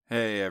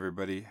Hey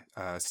everybody,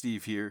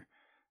 Steve here.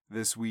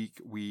 This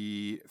week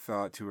we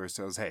thought to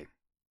ourselves, hey,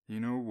 you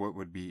know what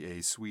would be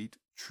a sweet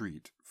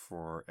treat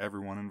for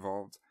everyone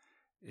involved?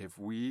 If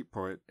we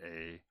put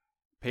a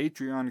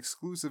Patreon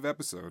exclusive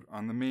episode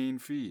on the main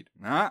feed.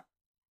 I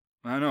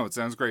know it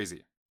sounds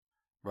crazy,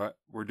 but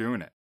we're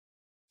doing it.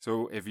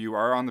 So if you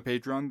are on the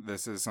Patreon,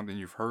 this is something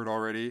you've heard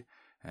already,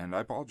 and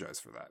I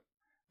apologize for that.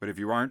 But if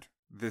you aren't,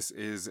 this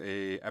is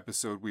a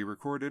episode we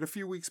recorded a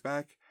few weeks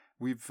back.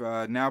 We've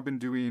now been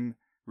doing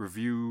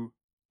review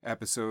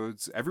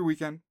episodes every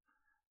weekend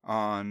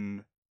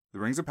on The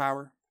Rings of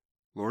Power,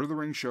 Lord of the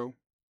Rings show,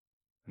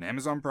 and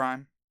Amazon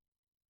Prime.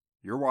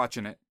 You're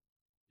watching it.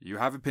 You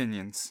have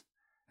opinions,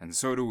 and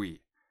so do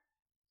we.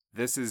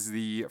 This is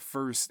the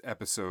first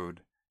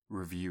episode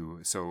review,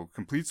 so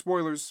complete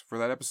spoilers for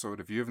that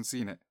episode if you haven't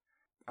seen it.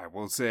 I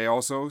will say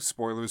also,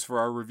 spoilers for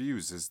our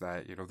reviews is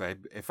that,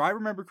 if I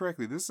remember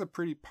correctly, this is a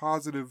pretty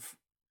positive,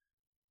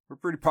 we're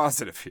pretty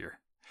positive here.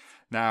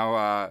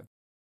 Now,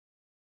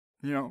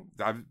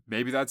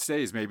 maybe that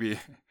stays. Maybe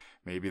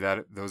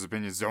that those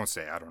opinions don't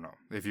stay. I don't know.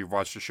 If you've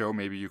watched the show,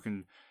 maybe you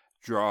can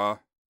draw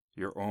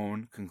your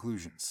own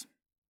conclusions.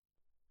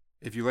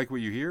 If you like what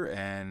you hear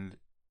and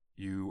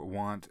you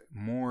want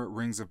more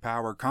Rings of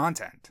Power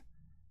content,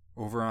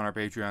 over on our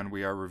Patreon,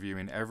 we are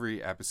reviewing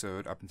every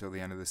episode up until the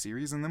end of the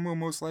series, and then we'll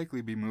most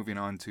likely be moving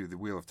on to the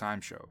Wheel of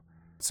Time show.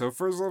 So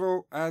for as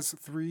little as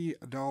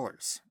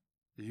 $3,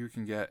 you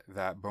can get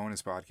that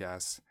bonus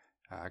podcast.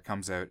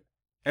 Comes out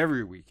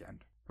every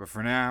weekend. But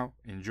for now,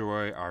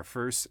 enjoy our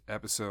first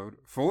episode,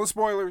 full of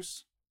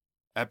spoilers.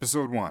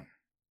 Episode 1,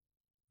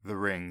 The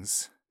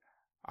Rings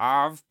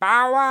of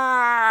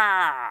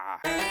Power!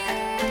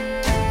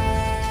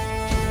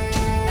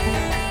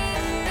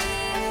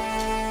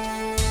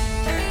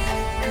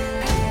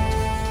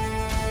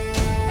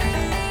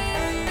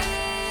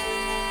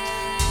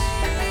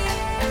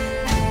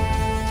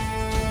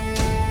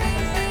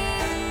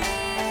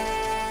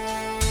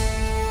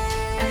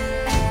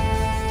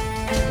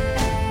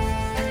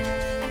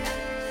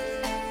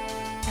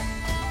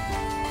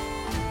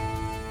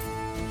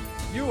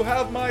 You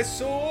have my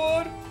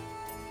sword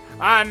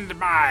And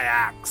my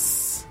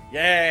axe!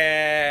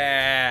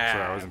 Yeah,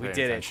 Sorry, I wasn't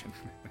paying attention.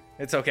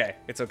 It's okay.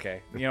 It's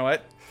okay. You know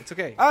what? It's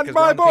okay. And 'cause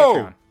my we're on bow!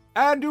 Patreon.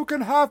 And you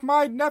can have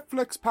my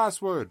Netflix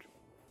password.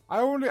 I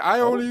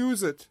only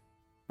use it.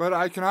 But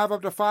I can have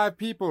up to 5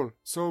 people,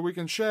 so we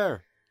can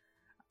share.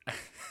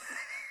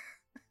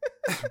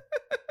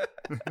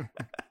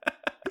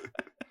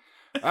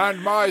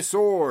 And my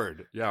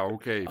sword. Yeah,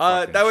 okay.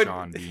 That would-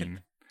 Sean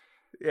Bean.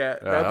 Yeah,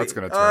 That's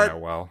going to turn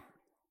out well.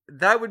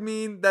 That would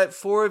mean that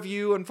 4 of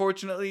you,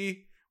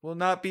 unfortunately, will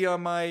not be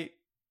on my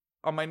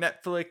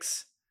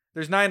Netflix.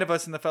 There's 9 of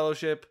us in the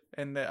Fellowship,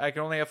 and I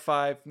can only have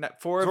 5.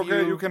 4 It's of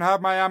okay, you. you can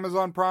have my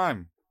Amazon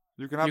Prime.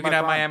 You can have my my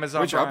Prime.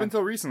 Amazon Which up Prime.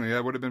 until recently,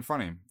 that would have been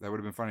funny. That would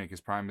have been funny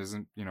because Prime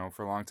isn't,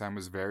 for a long time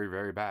was very,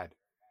 very bad.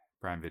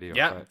 Prime Video.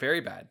 Yeah, but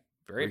very bad.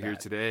 Very we're bad. here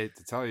today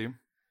to tell you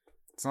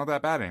it's not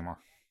that bad anymore.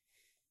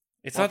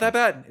 It's not that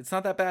bad. It's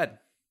not that bad.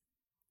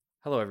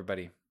 Hello,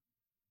 everybody.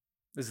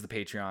 This is the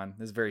Patreon.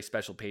 This is a very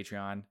special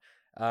Patreon.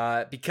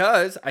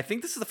 Because I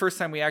think this is the first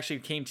time we actually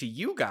came to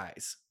you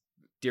guys,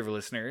 dear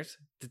listeners,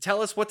 to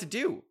tell us what to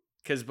do.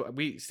 Because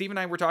Steve and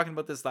I were talking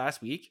about this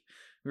last week.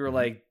 We were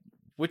like,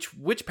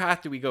 which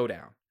path do we go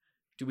down?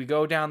 Do we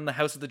go down the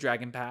House of the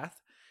Dragon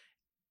path?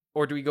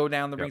 Or do we go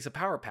down the Rings of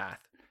Power path?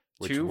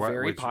 Two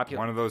very popular.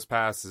 One of those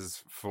paths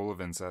is full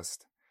of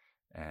incest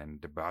and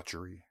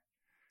debauchery.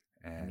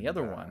 And the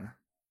other one.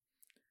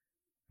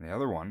 The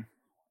other one.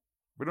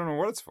 We don't know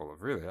what it's full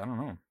of, really. I don't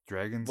know.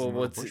 Dragons and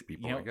little bush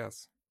people, I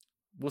guess.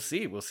 We'll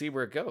see. We'll see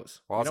where it goes.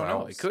 Lots we of don't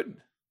know. elves. It couldn't.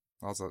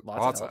 Lots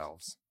of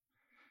elves.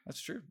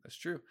 That's true. That's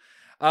true.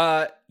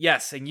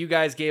 Yes, and you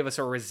guys gave us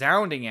a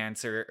resounding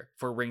answer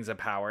for Rings of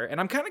Power,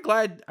 and I'm kind of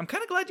glad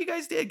you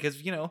guys did,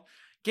 because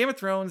Game of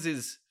Thrones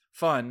is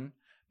fun,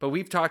 but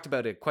we've talked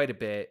about it quite a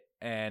bit,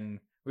 and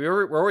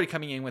we're already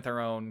coming in with our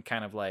own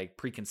kind of like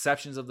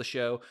preconceptions of the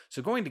show.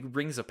 So going to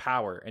Rings of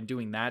Power and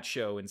doing that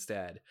show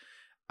instead,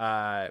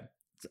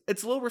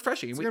 it's a little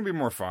refreshing. It's gonna be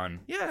more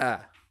fun.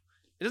 Yeah,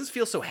 it doesn't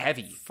feel so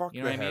heavy. Fuck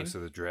you know the what I mean? House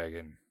of the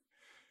Dragon.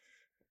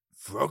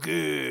 Fuck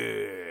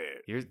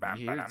it. Here's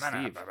Steve. I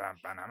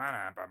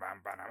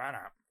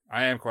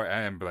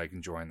am like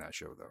enjoying that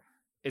show though.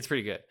 It's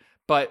pretty good,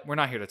 but we're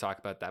not here to talk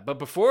about that. But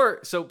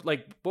before,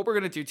 what we're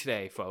gonna do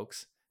today,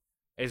 folks,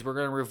 is we're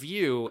gonna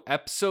review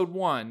episode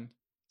 1,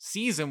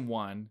 season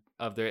 1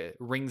 of the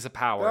Rings of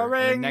Power. The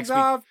Rings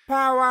of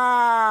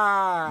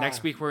Power.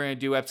 Next week we're gonna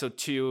do episode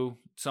 2,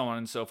 so on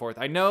and so forth.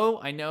 I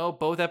know,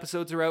 both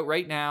episodes are out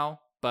right now,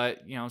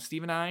 but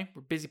Steve and I,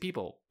 we're busy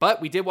people. But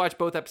we did watch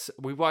both episodes.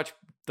 We watched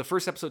the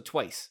first episode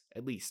twice,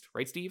 at least,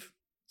 right, Steve?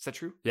 Is that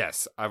true?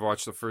 Yes, I've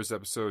watched the first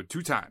episode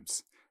 2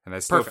 times, and I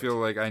still Perfect. feel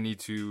like I need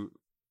to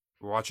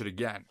watch it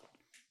again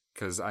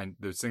because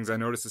there's things I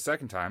noticed the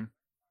second time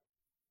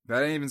that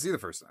I didn't even see the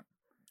first time.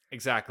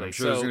 Exactly. I'm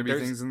sure there's going to be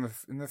things in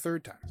the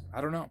third time.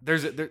 I don't know.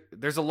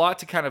 There's a lot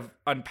to kind of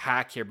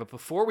unpack here, but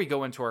before we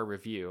go into our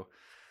review,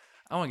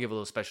 I want to give a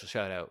little special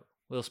shout out.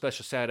 little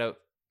special shout out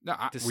No,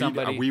 to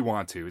somebody. we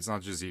want to. It's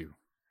not just you.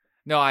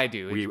 No, I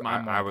do.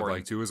 I would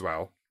like to as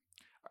well.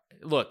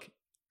 Look,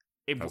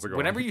 How's it going?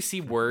 whenever you see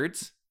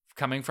words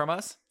coming from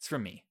us, it's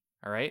from me.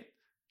 All right?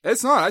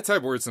 It's not. I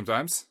type words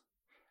sometimes.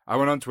 I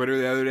went on Twitter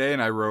the other day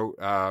and I wrote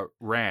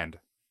Rand.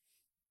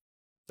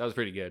 That was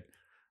pretty good.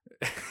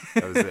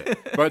 That was it.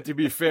 But to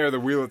be fair, the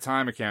Wheel of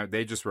Time account,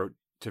 they just wrote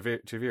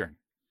Taviran.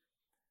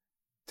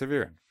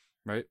 Taviran,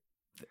 right?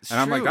 It's and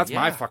I'm like, true, that's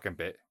my yeah. fucking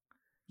bit.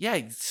 Yeah,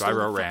 So I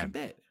wrote Rand.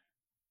 Bit.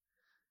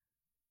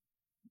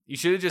 You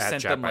should have just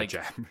sent them like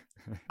Jab.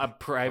 a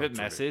private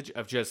Twitter. message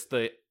of just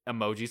the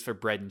emojis for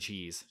bread and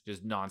cheese,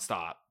 just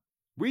nonstop.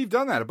 We've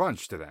done that a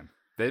bunch to them.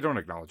 They don't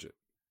acknowledge it.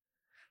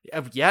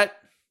 Yet,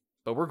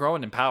 but we're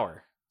growing in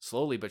power,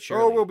 slowly but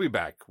surely. Oh, we'll be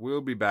back.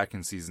 We'll be back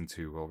in season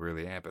 2. We'll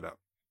really amp it up.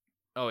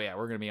 Oh yeah,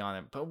 we're gonna be on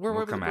it. But We'll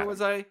where come at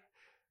was it. I?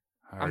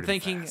 Hard I'm and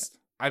thinking. fast.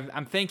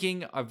 I'm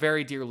thinking a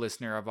very dear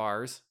listener of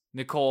ours,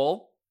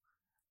 Nicole.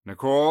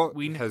 Nicole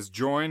We- has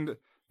joined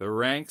the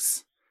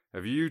ranks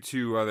of you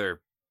two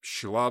other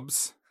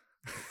schlubs.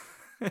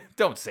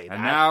 Don't say that.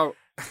 And now...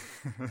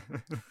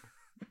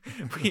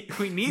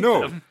 we need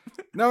No. them.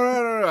 No.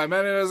 I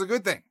meant it as a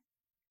good thing.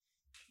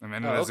 I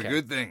meant it Oh, as okay. a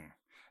good thing.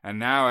 And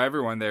now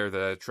everyone, they're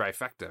the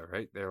trifecta,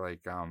 right? They're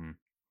like,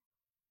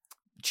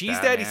 Cheese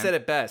Daddy Batman. said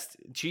it best.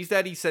 Cheese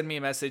Daddy sent me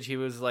a message. He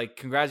was like,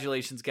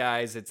 "Congratulations,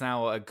 guys! It's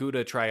now a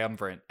Gouda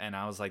triumvirate." And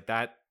I was like,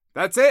 "That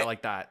that's it. I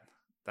like that.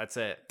 That's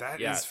it. That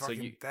yeah, is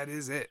fucking, that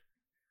is it.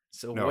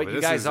 So No, what but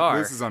you this guys is, are,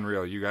 This is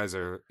unreal. You guys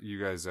are,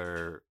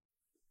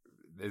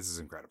 this is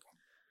incredible.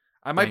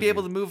 I might thank be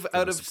able you to move for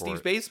out the of support.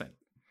 Steve's basement.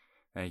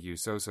 Thank you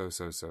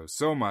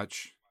so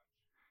much.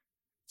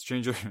 It's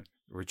changing.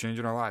 We're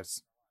changing our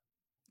lives.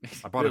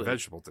 I bought Really? a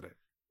vegetable today.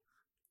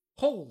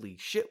 Holy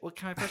shit! What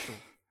kind of vegetable?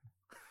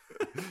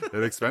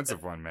 An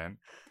expensive one, man.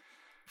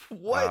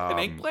 What? An Um,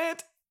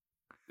 eggplant?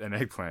 An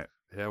eggplant.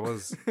 Yeah, it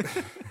was.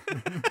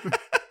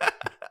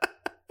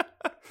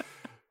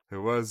 It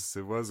was.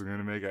 I'm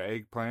gonna make an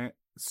eggplant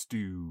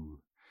stew.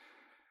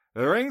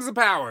 The Rings of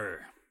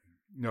Power.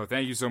 No,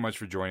 thank you so much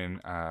for joining.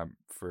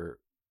 For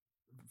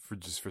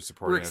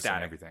supporting We're us and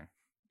ecstatic. everything.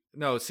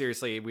 No,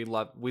 seriously, we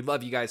love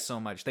you guys so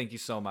much. Thank you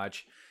so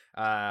much.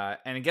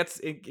 And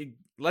it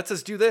lets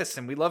us do this,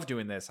 and we love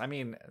doing this. I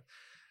mean,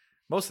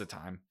 most of the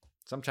time.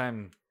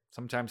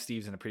 Sometimes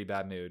Steve's in a pretty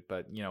bad mood,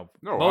 but you know,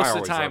 No, most I of the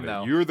always time love it.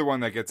 though, You're the one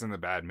that gets in the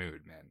bad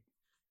mood, man.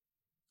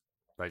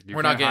 Like you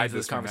we're not can't getting hide into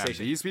this from them.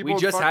 conversation. These people We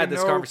just had fucking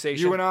this know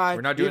conversation. You and I.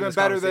 We're not doing even this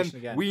better conversation than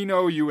again. we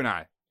know you and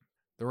I.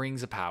 the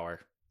Rings of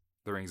Power,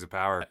 The Rings of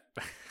Power.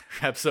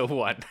 episode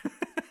 1.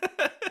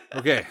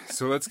 Okay,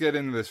 so let's get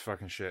into this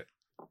fucking shit.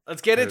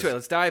 Let's get into There's- it.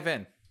 Let's dive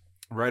in.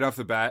 Right off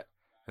the bat,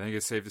 I think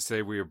it's safe to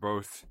say we are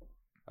both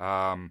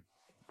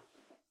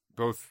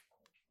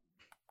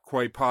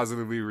quite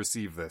positively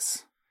received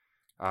this.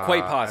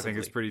 Quite I positively.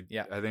 think it's pretty.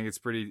 Yeah. I think it's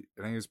pretty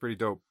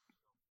dope.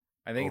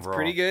 I think it's overall.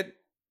 pretty good.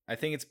 I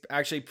think it's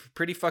actually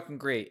pretty fucking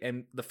great.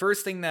 And the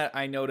first thing that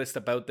I noticed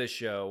about this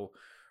show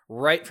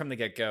right from the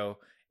get-go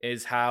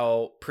is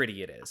how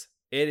pretty it is.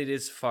 It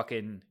is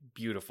fucking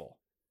beautiful.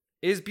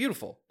 It is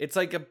beautiful. It's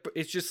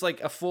just like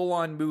a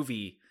full-on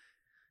movie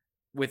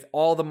with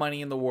all the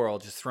money in the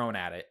world just thrown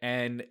at it.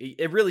 And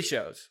it really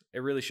shows.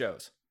 It really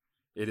shows.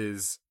 It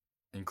is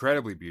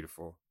incredibly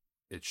beautiful.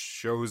 It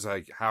shows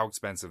like how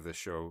expensive this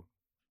show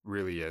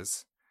really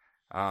is.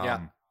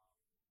 Yeah.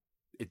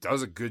 It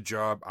does a good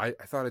job. I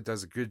thought it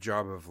does a good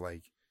job of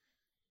like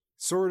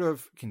sort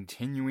of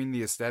continuing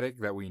the aesthetic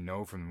that we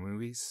know from the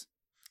movies.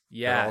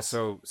 Yeah. But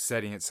also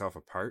setting itself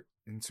apart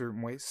in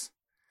certain ways.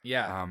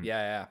 Yeah. um,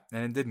 yeah.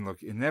 And it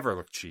never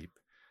looked cheap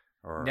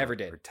or Never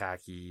did. or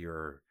tacky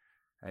or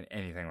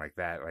anything like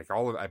that. Like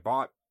I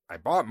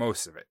bought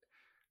most of it.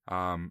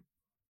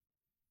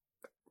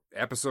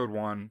 Episode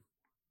 1,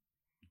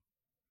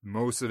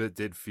 most of it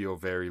did feel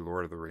very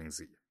Lord of the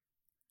Ringsy.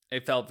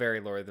 It felt very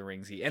Lord of the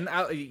Ringsy. And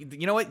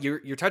you know what?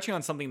 You're touching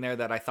on something there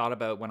that I thought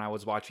about when I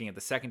was watching it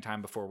the second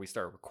time before we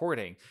started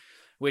recording,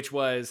 which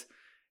was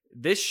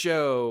this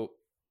show.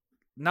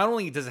 Not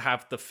only does it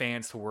have the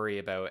fans to worry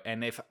about,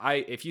 and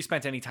if you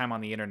spent any time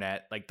on the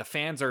internet, like the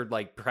fans are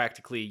like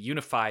practically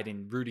unified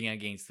in rooting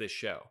against this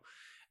show.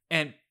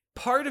 And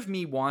part of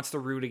me wants to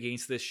root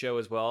against this show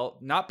as well,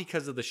 not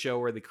because of the show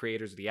or the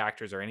creators or the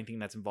actors or anything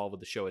that's involved with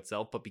the show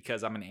itself, but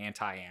because I'm an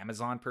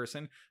anti-Amazon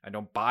person. I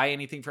don't buy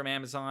anything from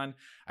Amazon.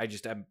 I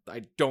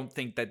don't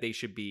think that they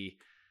should be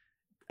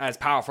as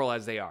powerful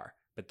as they are.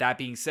 But that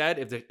being said,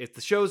 if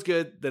the show's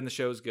good, then the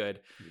show's good.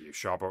 You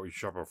shop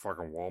at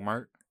fucking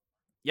Walmart.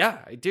 Yeah,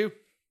 I do.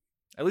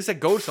 At least I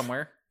go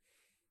somewhere.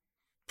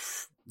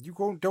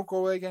 Don't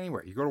go like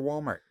anywhere. You go to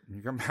Walmart and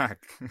you come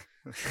back.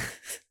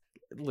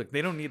 Look,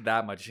 they don't need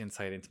that much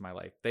insight into my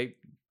life. They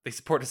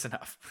support us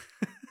enough.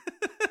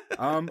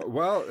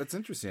 Well, it's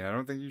interesting. I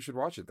don't think you should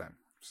watch it then.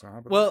 So how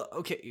about Well,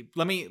 okay,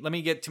 let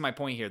me get to my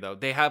point here though.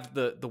 They have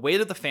the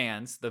weight of the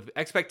fans, the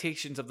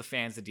expectations of the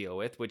fans to deal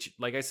with, which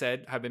like I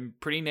said, have been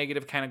pretty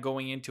negative kind of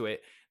going into it.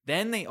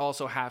 Then they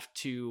also have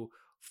to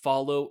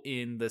follow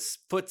in the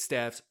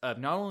footsteps of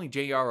not only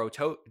J.R.R.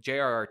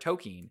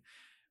 Tolkien,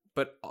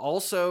 but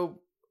also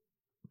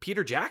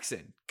Peter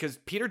Jackson, because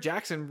Peter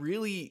Jackson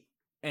really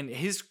and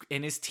his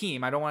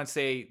team. I don't want to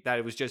say that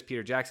it was just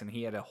Peter Jackson.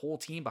 He had a whole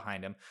team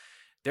behind him.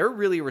 They're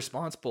really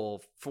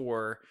responsible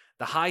for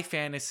the high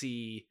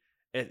fantasy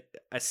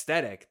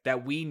aesthetic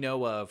that we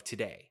know of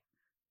today.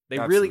 They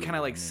really kind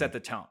of like set the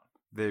tone.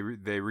 They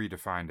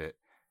redefined it,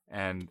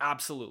 and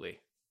absolutely.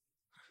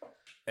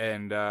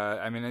 And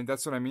I mean,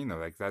 that's what I mean though.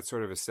 Like that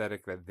sort of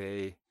aesthetic that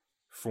they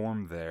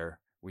formed there,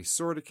 we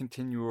sort of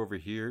continue over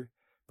here,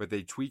 but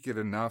they tweak it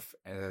enough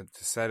to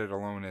set it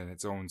alone in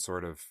its own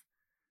sort of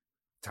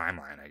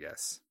timeline, I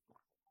guess.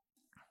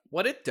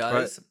 What it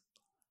does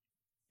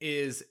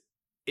is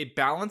it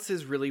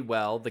balances really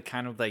well the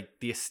kind of like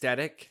the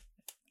aesthetic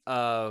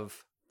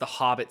of the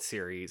Hobbit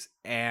series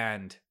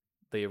and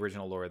the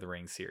original Lord of the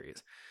Rings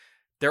series.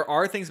 There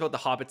are things about the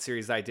Hobbit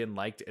series that I didn't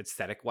like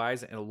aesthetic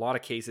wise. In a lot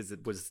of cases,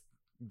 it was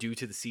due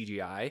to the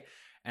CGI.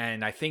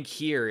 And I think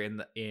here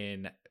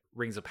in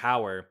Rings of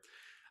Power,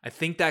 I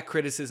think that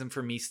criticism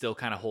for me still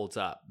kind of holds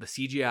up. The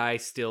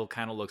CGI still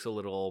kind of looks a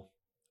little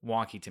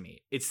wonky to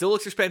me. It still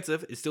looks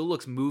expensive. It still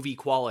looks movie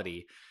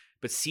quality,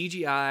 but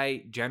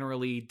CGI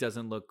generally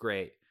doesn't look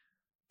great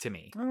to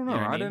me. I don't know.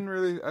 I didn't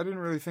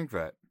really think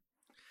that.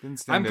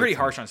 I'm pretty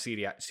harsh on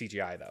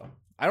CGI though.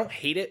 I don't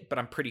hate it, but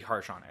I'm pretty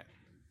harsh on it.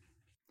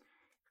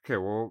 Okay,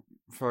 well,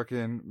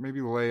 fucking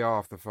maybe lay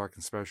off the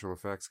fucking special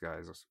effects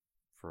guys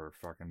for a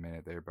fucking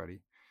minute there, buddy.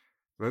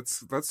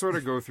 Let's sort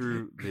of go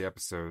through the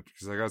episode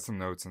because I got some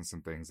notes and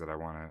some things that I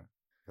want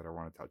to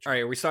touch on. All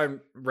right, we started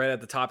right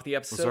at the top of the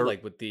episode,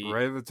 like with the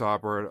right at the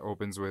top where it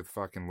opens with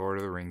fucking Lord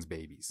of the Rings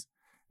babies,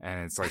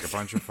 and it's like a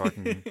bunch of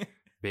fucking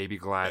baby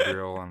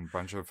Galadriel and a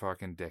bunch of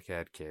fucking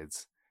dickhead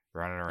kids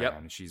running around. Yep.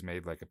 And she's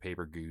made like a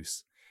paper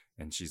goose,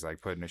 and she's like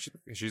putting it.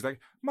 She's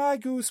like, my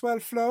goose will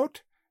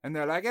float, and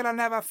they're like, it'll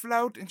never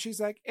float, and she's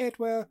like, it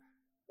will.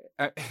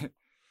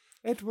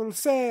 It will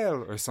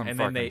sail or some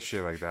fucking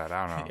shit like that.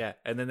 I don't know. Yeah,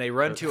 and then they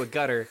run to a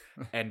gutter,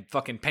 and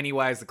fucking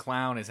Pennywise the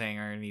clown is hanging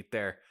underneath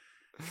there.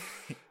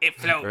 It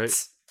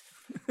floats.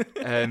 Right?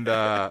 And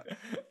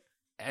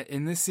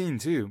in this scene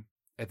too,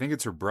 I think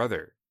it's her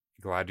brother,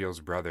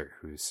 Galadriel's brother,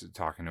 who's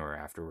talking to her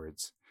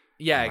afterwards.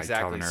 Yeah, and, like,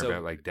 exactly. Telling her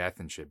about like death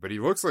and shit. But he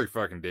looks like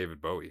fucking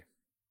David Bowie.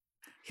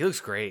 He looks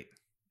great.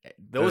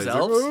 Those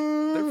elves,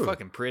 they're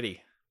fucking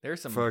pretty.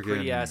 There's some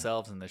pretty ass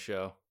elves in the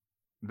show.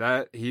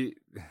 They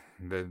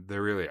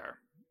really are.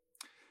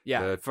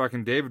 Yeah. The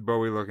fucking David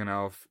Bowie looking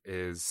elf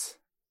is,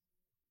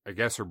 I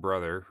guess, her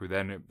brother, who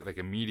then, like,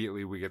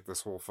 immediately we get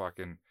this whole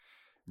fucking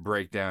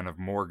breakdown of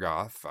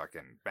Morgoth,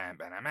 fucking bam,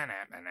 bam, bam, bam,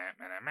 bam,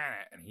 bam, bam,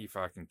 and he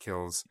fucking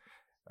kills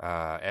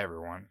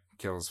everyone.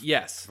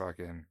 Yes.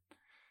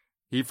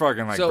 He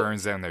fucking like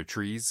burns down their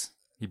trees.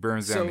 He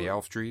burns down the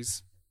elf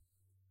trees.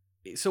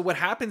 So what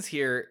happens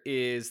here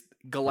is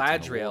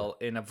Galadriel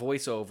in a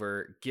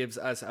voiceover gives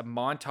us a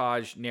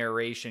montage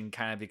narration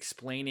kind of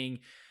explaining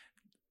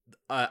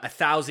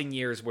 1,000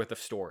 years worth of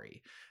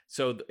story.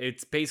 So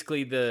it's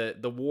basically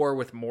the war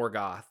with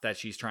Morgoth that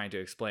she's trying to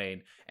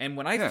explain. And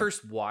when I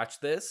first watched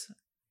this,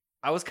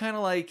 I was kind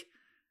of like,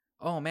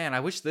 oh man,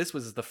 I wish this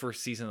was the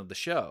first season of the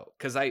show,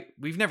 because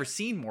we've never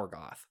seen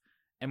Morgoth.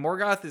 And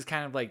Morgoth is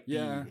kind of like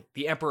the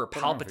Emperor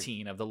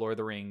Palpatine of the Lord of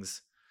the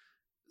Rings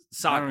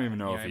saga. I don't even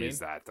know if he is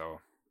that,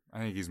 though. I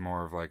think he's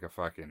more of like a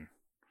fucking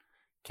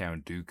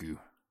Count Dooku.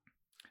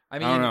 I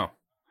mean, I don't know,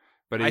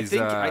 but he's.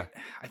 I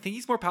think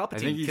he's more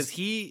Palpatine because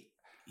he.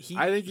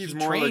 I think he's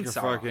more like a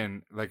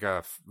fucking like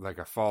a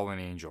fallen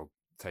angel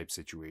type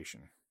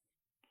situation.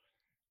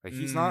 Like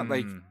he's not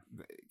like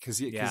because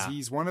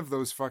he's one of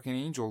those fucking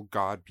angel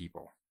god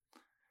people,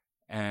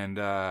 and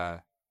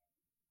I'm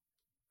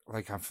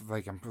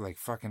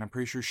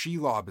pretty sure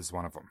Shelob is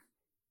one of them,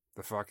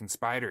 the fucking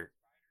spider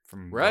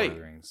from Lord of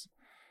the Rings.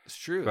 It's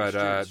true. But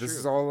this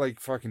is all like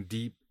fucking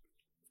deep,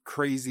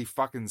 crazy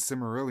fucking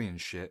Silmarillion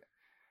shit.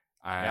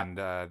 And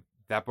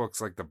that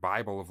book's like the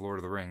Bible of Lord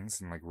of the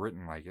Rings and like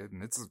written like it.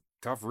 And it's a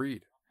tough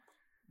read.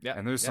 Yeah.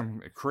 And there's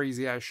some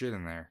crazy ass shit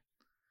in there.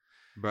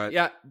 But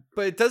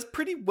but it does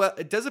pretty well.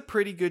 It does a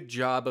pretty good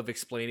job of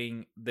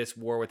explaining this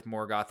war with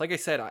Morgoth. Like I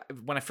said,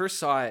 when I first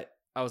saw it,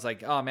 I was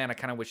like, oh man, I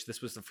kind of wish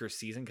this was the first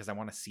season because I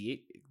want to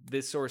see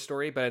this sort of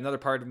story. But another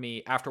part of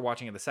me, after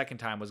watching it the second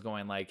time, was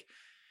going like,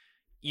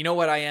 you know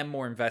what? I am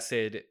more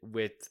invested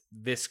with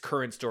this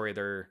current story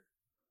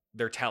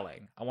they're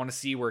telling. I want to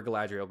see where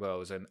Galadriel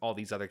goes and all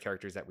these other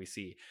characters that we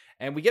see.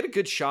 And we get a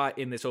good shot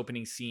in this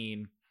opening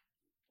scene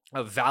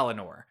of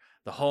Valinor,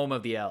 the home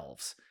of the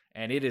elves.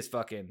 And it is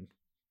fucking...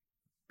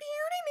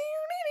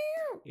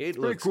 It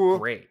looks cool.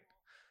 Great.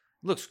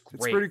 Looks great.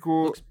 It's pretty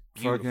cool. Looks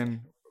beautiful.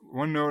 Fucking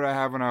one note I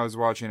have when I was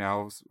watching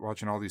all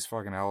these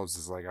fucking elves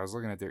is like I was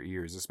looking at their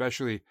ears,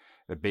 especially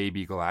the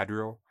baby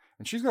Galadriel.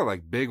 And she's got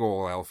like big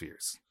old elf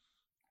ears.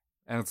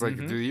 And it's like,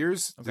 do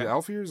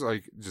elf ears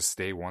like just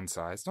stay one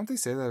size? Don't they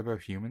say that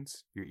about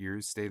humans? Your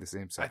ears stay the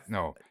same size?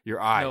 No, your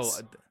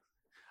eyes. No,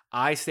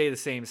 I stay the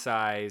same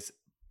size,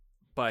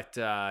 but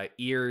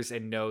ears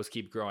and nose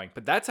keep growing.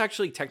 But that's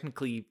actually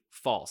technically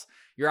false.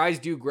 Your eyes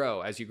do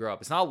grow as you grow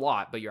up. It's not a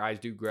lot, but your eyes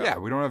do grow. Yeah,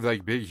 we don't have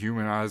like big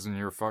human eyes when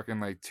you're fucking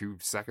like 2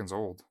 seconds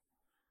old.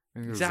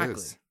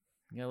 Exactly.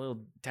 You got a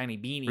little tiny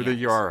beanie. Or that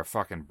you are a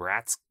fucking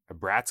Bratz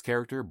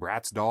character,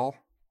 Bratz doll.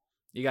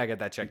 You gotta get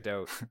that checked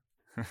out.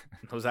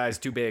 Those eyes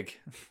too big.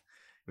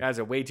 Your eyes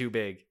are way too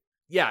big.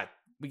 Yeah,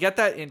 we get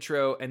that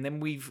intro, and then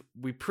we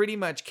pretty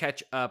much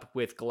catch up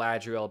with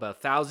Galadriel about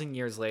 1,000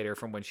 years later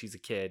from when she's a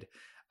kid,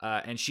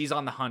 and she's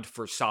on the hunt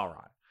for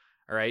Sauron.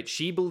 All right,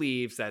 she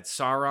believes that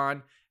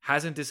Sauron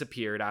hasn't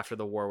disappeared after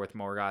the war with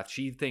Morgoth.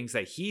 She thinks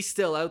that he's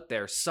still out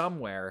there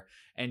somewhere,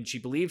 and she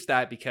believes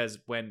that because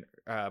when,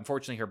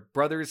 unfortunately, her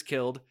brother is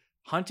killed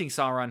hunting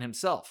Sauron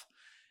himself,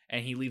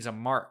 and he leaves a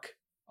mark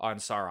on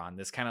Sauron.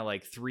 This kind of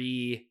like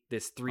three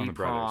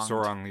pronged.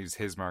 Sauron leaves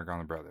his mark on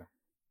the brother.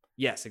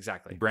 Yes,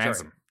 exactly. He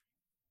brands him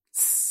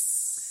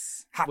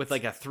with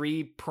like a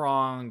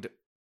 3-pronged,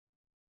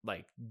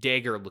 like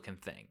dagger-looking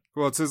thing.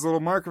 Well, it's his little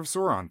mark of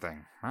Sauron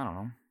thing. I don't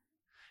know.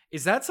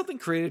 Is that something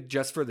created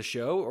just for the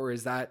show, or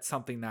is that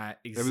something that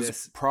exists? It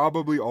was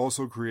probably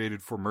also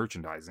created for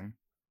merchandising.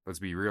 Let's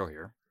be real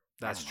here.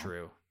 That's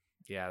true.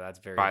 Yeah, that's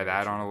very. Buy very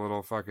that true. on a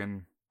little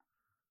fucking,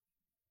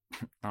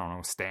 I don't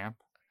know, stamp.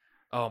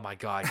 Oh my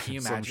god, can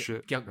you imagine? Some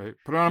shit, right?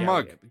 Put it on a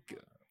mug.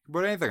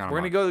 Put anything on a mug. We're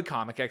going to go to the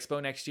Comic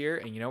Expo next year,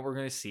 and you know what we're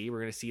going to see? We're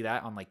going to see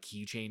that on like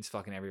keychains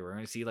fucking everywhere. We're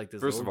going to see like this.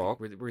 First of all,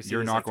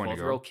 you're not going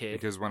to go kid.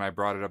 because when I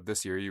brought it up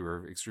this year, you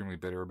were extremely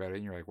bitter about it,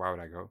 and you're like, "Why would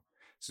I go?"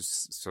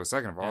 So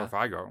second of all, if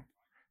I go,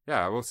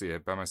 yeah, I will see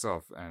it by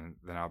myself, and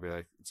then I'll be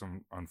like, "It's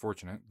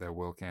unfortunate that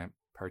Will can't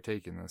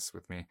partake in this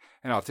with me,"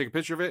 and I'll take a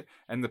picture of it,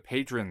 and the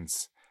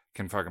patrons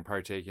can fucking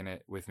partake in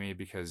it with me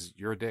because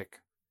you're a dick,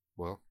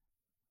 Will.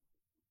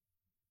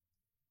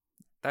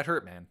 That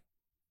hurt, man.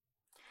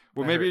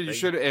 Well, maybe you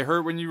should. It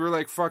hurt when you were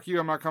like, "Fuck you,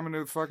 I'm not coming to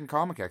the fucking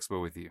Comic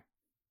Expo with you."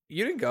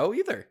 You didn't go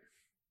either.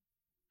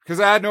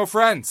 Because I had no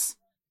friends.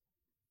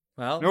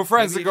 Well, no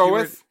friends to go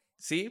with.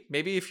 See,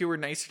 maybe if you were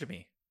nicer to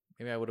me,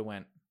 maybe I would have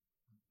went.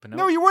 But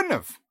no, you wouldn't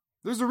have.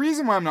 There's a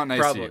reason why I'm not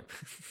nice to you.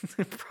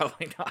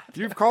 Probably not.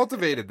 You've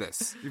cultivated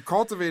this. You've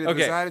cultivated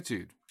this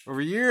attitude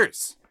over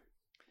years.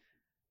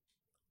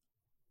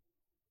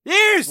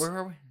 Years!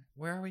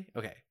 Where are we?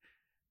 Okay.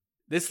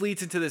 This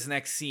leads into this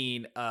next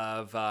scene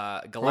of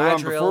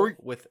Galadriel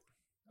with...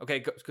 Okay,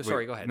 go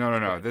ahead.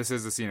 No. This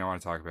is the scene I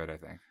want to talk about, I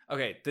think.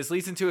 Okay, this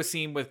leads into a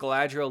scene with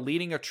Galadriel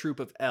leading a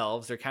troop of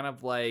elves. They're kind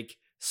of like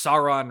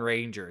Sauron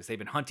Rangers. They've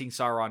been hunting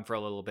Sauron for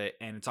a little bit,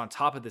 and it's on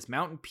top of this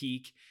mountain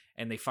peak,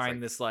 and they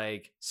find this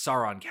like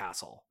Sauron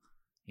castle.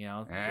 You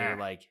know, they're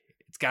like,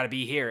 it's got to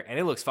be here, and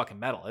it looks fucking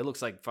metal. It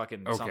looks like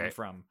fucking something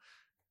from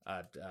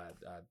a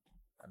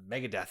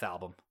Megadeth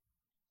album.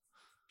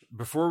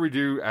 Before we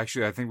do,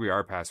 actually, I think we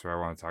are past what I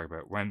want to talk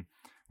about. When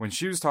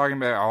she was talking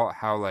about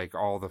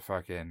all the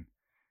fucking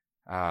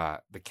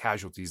the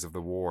casualties of the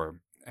war,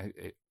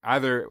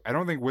 I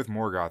don't think with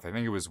Morgoth, I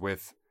think it was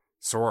with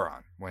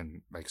Sauron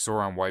when like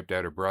Sauron wiped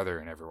out her brother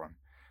and everyone,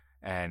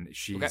 and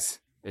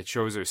it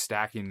shows her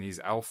stacking these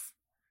elf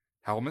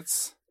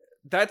helmets.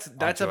 That's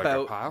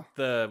about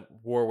the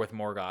war with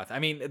Morgoth. I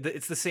mean,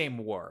 it's the same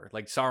war.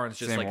 Like Sauron's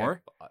just like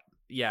war?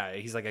 Yeah,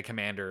 he's like a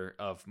commander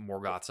of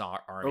Morgoth's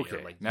army. Okay,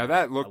 or like, now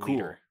that looked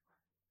cool.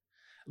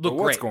 Look,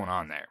 what's going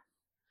on there?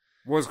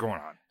 What's going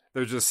on?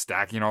 They're just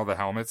stacking all the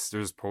helmets.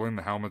 They're just pulling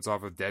the helmets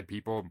off of dead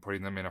people and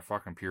putting them in a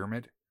fucking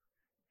pyramid.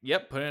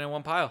 Yep, put it in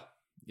one pile.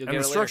 And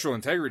the structural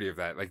integrity of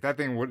that, like that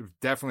thing would have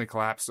definitely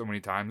collapsed so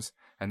many times,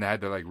 and they had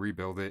to like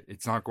rebuild it.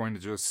 It's not going to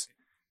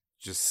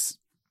just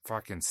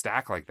fucking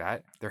stack like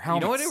that. They're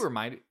helmets.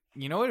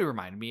 You know what it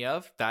reminded me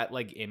of? That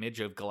like image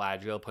of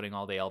Galadriel putting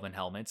all the elven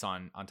helmets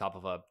on top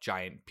of a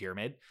giant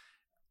pyramid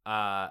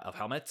of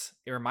helmets.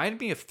 It reminded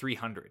me of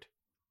 300.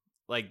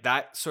 Like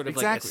that sort of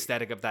like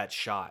aesthetic of that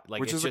shot. Like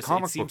which it's is just, a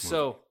comic book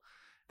movie.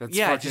 That's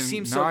it just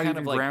seems so kind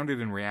of like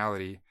grounded in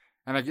reality.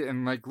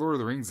 And like Lord of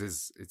the Rings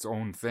is its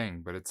own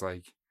thing, but it's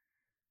like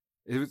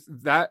it was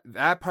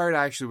that part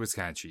actually was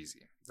kind of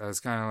cheesy. That was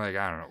kind of like,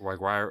 I don't know, like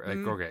why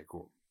okay,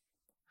 cool.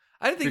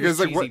 I didn't think it was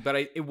cheesy, but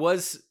it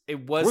was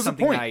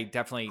something that I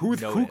definitely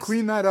noticed. Who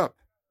cleaned that up?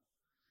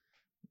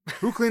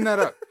 Who cleaned that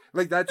up?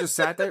 Like that just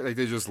sat there? Like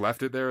they just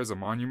left it there as a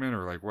monument,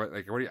 or like what?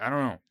 Like what? I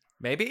don't know.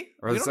 Maybe.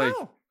 Or it's like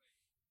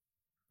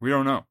we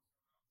don't know,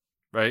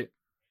 right?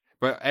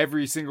 But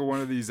every single one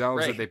of these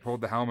elves that they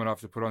pulled the helmet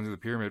off to put onto the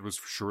pyramid was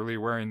surely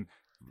wearing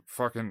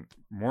fucking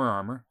more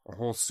armor, a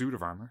whole suit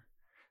of armor.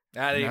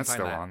 And that's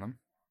still on them.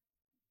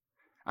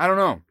 I don't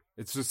know.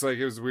 It's just like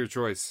it was a weird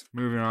choice.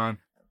 Moving on.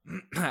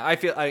 I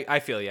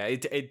feel yeah.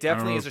 It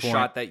definitely is a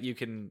shot that you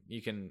can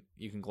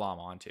glom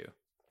onto.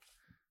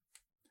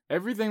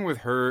 Everything with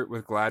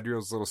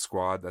Galadriel's little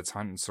squad that's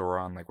hunting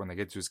Sauron, like when they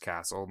get to his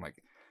castle, and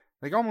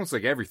like almost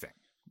like everything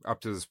up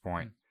to this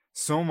point.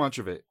 So much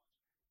of it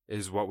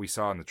is what we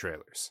saw in the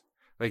trailers.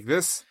 Like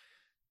this,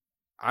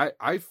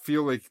 I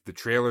feel like the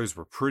trailers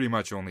were pretty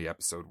much only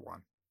episode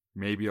 1,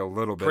 maybe a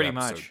little bit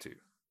episode 2.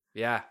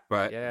 Yeah,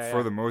 but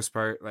for the most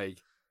part, like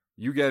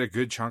you get a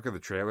good chunk of the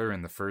trailer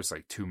in the first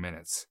like 2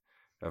 minutes,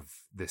 of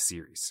this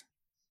series.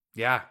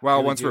 Yeah. Well,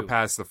 really once we're do.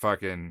 past the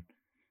fucking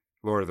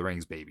Lord of the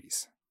Rings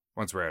babies.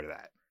 Once we're out of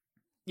that.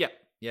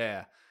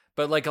 Yeah.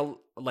 But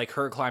like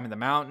her climbing the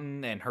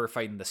mountain and her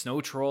fighting the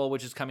snow troll,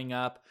 which is coming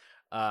up.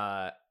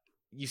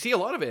 You see a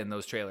lot of it in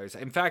those trailers.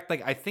 In fact,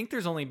 like I think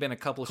there's only been a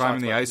couple of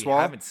Climbing shots the that ice we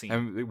wall. haven't seen.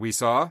 And we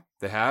saw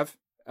they have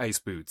ice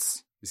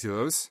boots. You see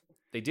those?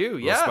 They do,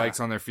 Little yeah. spikes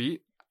on their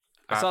feet.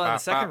 I saw that in the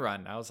second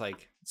run. I was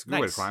like, It's a good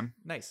way to climb.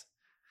 Nice.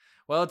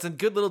 Well, it's a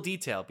good little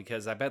detail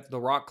because I bet the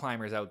rock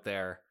climbers out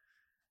there,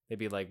 they'd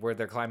be like, where'd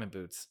their climbing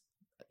boots?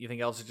 You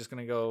think elves are just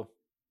going to go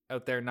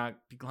out there and not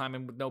be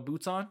climbing with no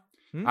boots on?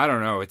 I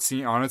don't know.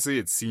 Honestly,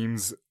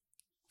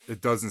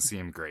 it doesn't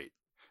seem great.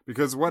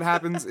 Because what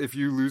happens if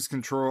you lose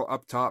control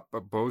up top,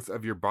 but both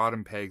of your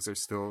bottom pegs are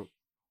still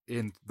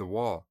in the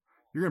wall?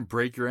 You're going to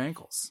break your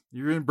ankles.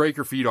 You're going to break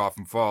your feet off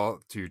and fall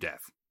to your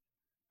death.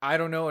 I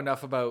don't know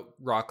enough about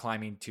rock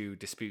climbing to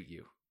dispute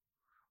you.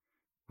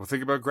 Well,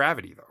 think about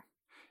gravity, though.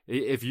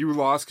 If you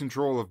lost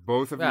control of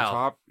both of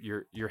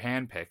your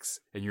hand picks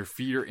and your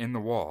feet are in the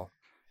wall,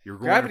 you're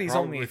going gravity's to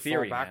only probably a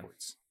theory, fall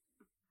backwards.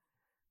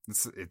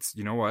 It's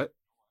you know what?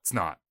 It's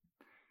not.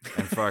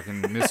 And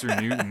fucking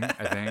Mr. Newton,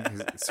 I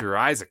think, Sir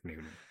Isaac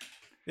Newton.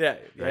 Yeah,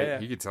 Right? yeah.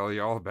 He could tell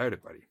you all about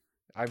it, buddy.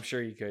 I'm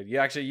sure you could.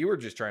 Yeah, actually, you were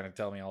just trying to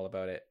tell me all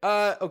about it.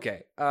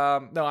 Okay.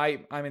 No,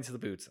 I'm into the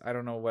boots. I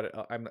don't know what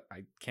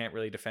I can't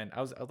really defend.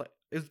 I was like,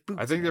 it was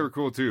boots. I think they man. were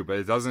cool too, but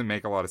it doesn't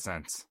make a lot of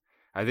sense.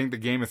 I think the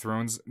Game of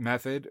Thrones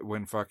method,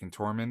 when fucking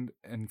Tormund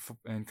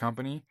and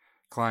company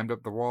climbed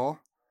up the wall,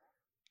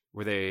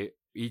 where they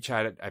each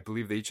had, I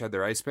believe they each had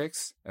their ice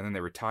picks, and then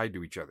they were tied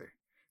to each other.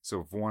 So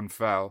if one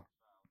fell,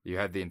 you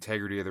had the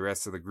integrity of the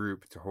rest of the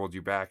group to hold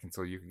you back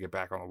until you could get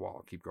back on the wall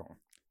and keep going.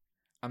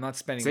 I'm not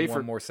spending Safer.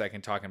 one more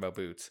second talking about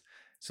boots.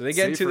 So they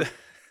get into the.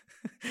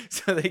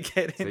 So they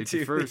get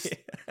into first.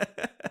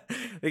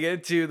 they get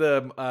into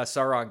the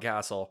Sauron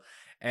castle,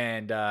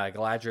 and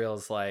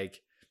Galadriel's like,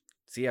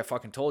 "See, I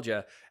fucking told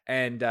you."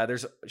 And they're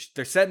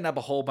setting up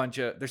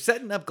they're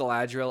setting up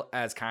Galadriel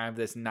as kind of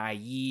this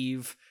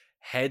naive,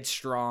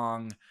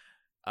 headstrong,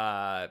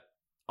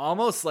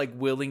 almost like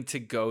willing to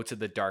go to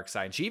the dark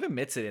side. She even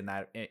admits it in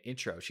that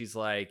intro. She's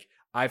like,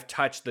 "I've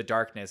touched the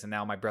darkness, and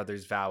now my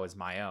brother's vow is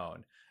my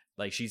own."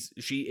 Like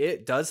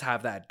it does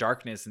have that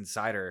darkness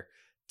inside her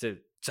to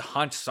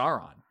hunt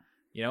Sauron,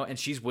 you know, and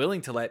she's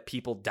willing to let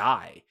people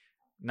die,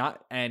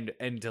 not and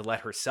to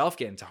let herself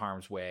get into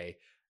harm's way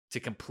to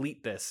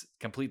complete this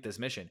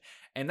mission.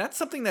 And that's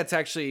something that's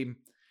actually,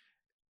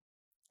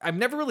 I've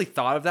never really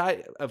thought of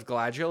that of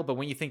Galadriel, but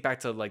when you think back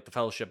to like the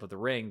Fellowship of the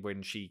Ring,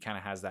 when she kind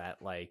of has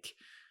that like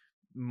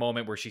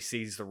moment where she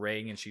sees the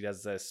ring and she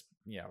does this,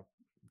 you know,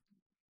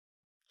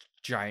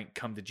 giant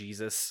come to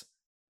Jesus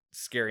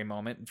scary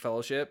moment in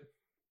Fellowship.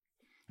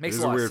 Makes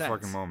a lot of sense. It's a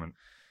weird fucking moment.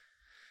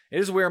 It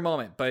is a weird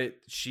moment, but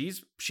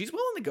she's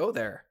willing to go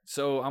there.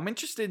 So I'm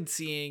interested in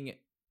seeing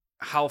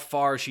how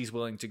far she's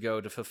willing to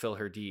go to fulfill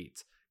her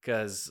deeds,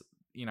 because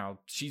you know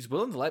she's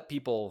willing to let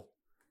people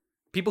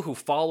who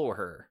follow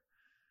her,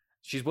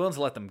 she's willing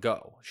to let them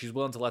go. She's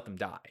willing to let them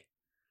die.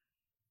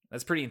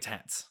 That's pretty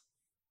intense,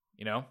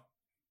 you know.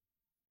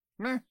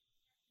 Meh.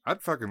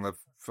 I'd fucking let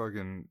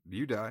fucking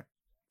you die.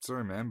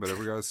 Sorry, man, but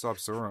we gotta stop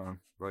Sauron.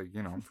 Like,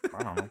 you know,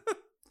 I don't know.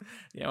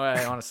 You know,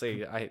 I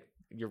honestly,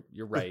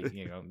 you're right.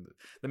 You know,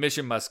 the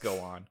mission must go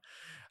on.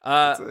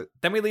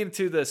 Then we lead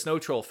into the snow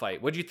troll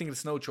fight. What do you think of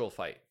the snow troll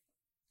fight?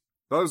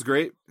 That was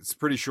great. It's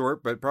pretty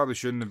short, but probably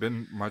shouldn't have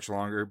been much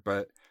longer.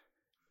 But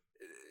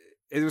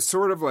it was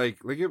sort of like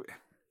it.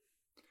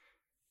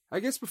 I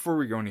guess before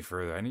we go any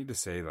further, I need to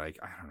say, like,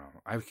 I don't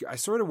know. I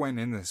sort of went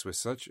in this with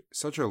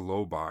such a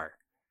low bar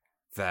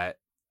that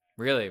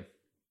really,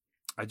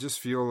 I just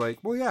feel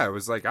like, well, yeah, it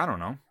was like, I don't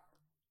know.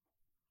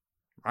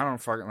 I don't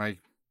fucking like.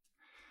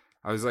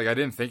 I was like, I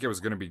didn't think it was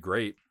going to be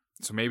great,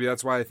 so maybe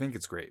that's why I think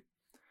it's great.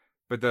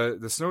 But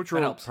the snow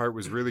troll part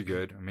was really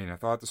good. I mean, I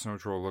thought the snow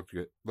troll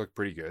looked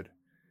pretty good.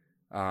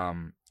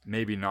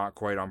 Maybe not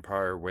quite on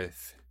par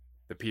with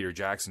the Peter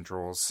Jackson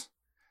trolls,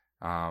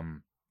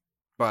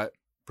 but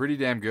pretty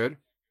damn good.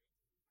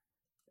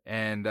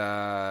 And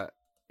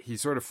he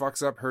sort of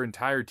fucks up her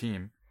entire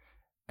team,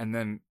 and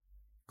then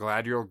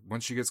Galadriel,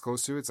 once she gets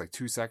close to it, it's like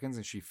 2 seconds,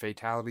 and she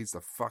fatalities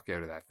the fuck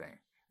out of that thing.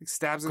 Like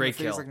stabs it in the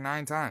face like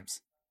 9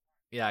 times.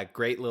 Yeah,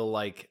 great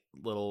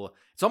little.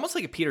 It's almost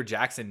like a Peter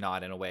Jackson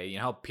nod in a way. You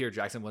know how Peter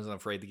Jackson wasn't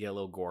afraid to get a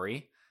little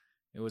gory?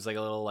 It was like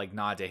a little like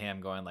nod to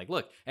him going like,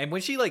 look. And when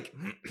she like,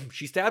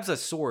 she stabs a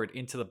sword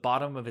into the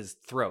bottom of his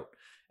throat,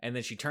 and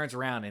then she turns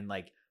around and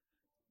like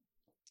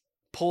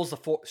pulls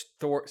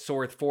the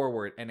sword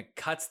forward, and it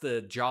cuts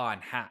the jaw in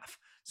half.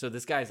 So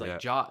this guy's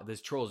like this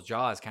troll's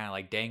jaw is kind of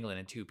like dangling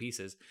in 2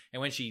 pieces. And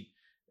when she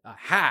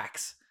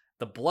hacks,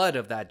 the blood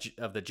of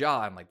the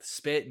jaw and like the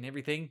spit and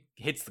everything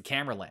hits the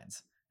camera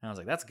lens. And I was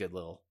like, that's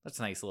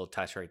a nice little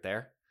touch right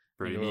there.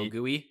 Pretty like a little neat.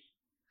 gooey.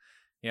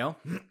 You know,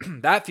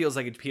 that feels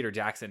like a Peter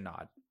Jackson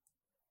nod.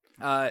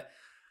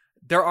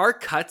 There are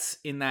cuts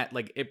in that,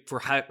 like for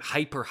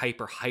hyper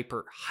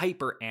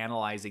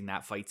analyzing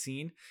that fight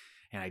scene.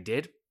 And I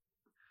did.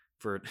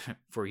 for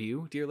for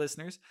you, dear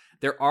listeners,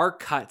 there are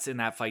cuts in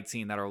that fight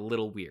scene that are a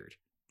little weird.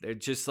 They're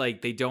just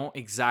like they don't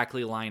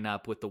exactly line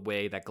up with the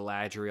way that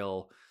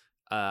Galadriel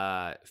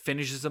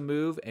finishes a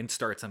move and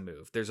starts a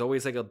move. There's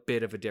always like a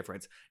bit of a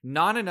difference.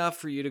 Not enough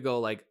for you to go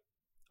like,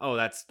 oh,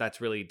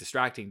 that's really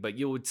distracting. But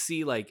you would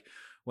see like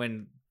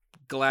when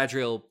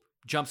Galadriel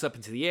jumps up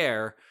into the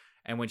air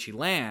and when she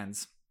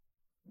lands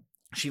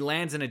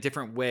in a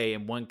different way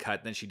in one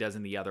cut than she does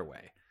in the other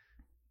way.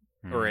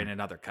 Or in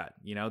another cut,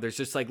 you know, there's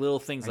just like little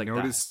things like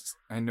that.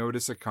 I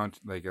noticed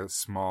a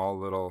small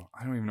little,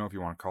 I don't even know if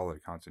you want to call it a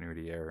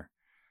continuity error,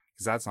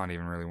 because that's not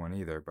even really one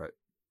either. But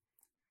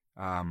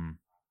I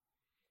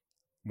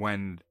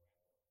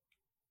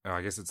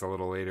guess it's a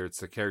little later.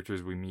 It's the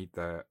characters we meet,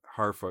 the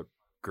Harfoot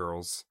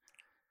girls.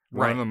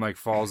 One of them like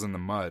falls in the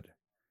mud,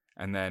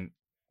 and then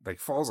like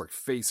falls like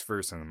face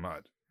first in the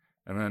mud,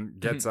 and then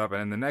gets up.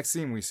 And in the next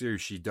scene we see her,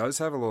 she does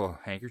have a little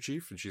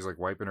handkerchief, and she's like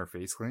wiping her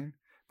face clean.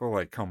 But,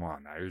 like, come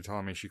on now. You're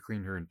telling me she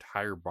cleaned her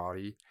entire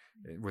body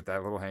with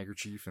that little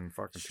handkerchief in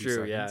fucking 2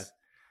 seconds? Yeah.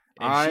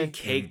 And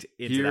she caked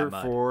into that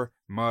mud. Here for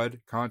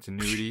mud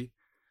continuity,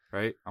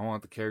 right? I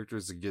want the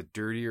characters to get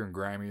dirtier and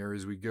grimier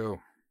as we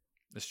go.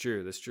 That's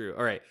true.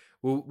 All right.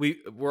 Well,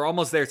 we're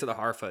almost there to the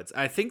Harfoots.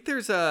 I think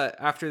there's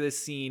after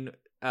this scene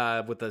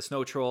with the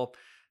Snow Troll,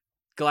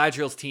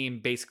 Galadriel's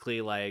team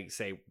basically, like,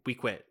 say, we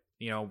quit.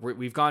 You know,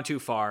 we've gone too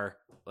far.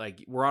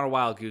 Like, we're on a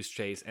wild goose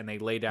chase, and they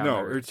lay down. No,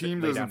 her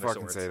team doesn't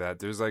fucking say that.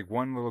 There's like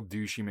one little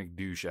douchey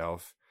McDouche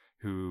elf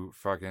who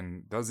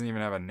fucking doesn't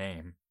even have a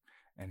name,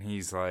 and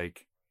he's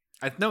like,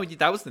 no,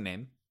 that was the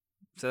name.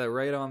 So that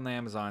right on the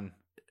Amazon.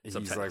 He's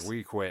subtitles. like,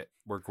 we quit.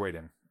 We're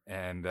quitting,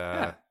 and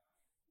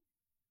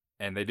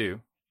and they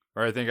do.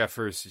 Or I think at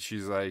first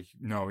she's like,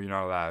 no, you're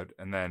not allowed,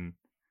 and then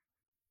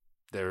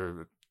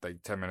they're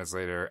like 10 minutes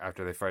later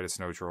after they fight a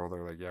snow troll,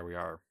 they're like, yeah, we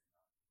are.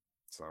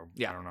 So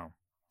I don't know.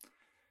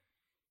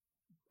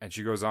 And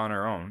she goes on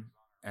her own,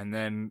 and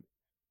then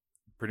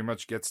pretty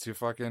much gets to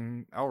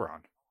fucking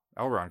Elrond.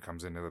 Elrond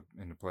comes into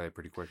play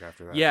pretty quick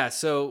after that. Yeah,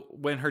 so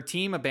when her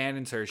team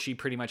abandons her, she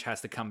pretty much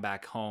has to come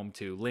back home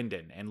to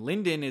Lindon. And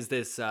Lindon is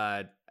this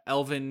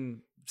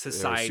elven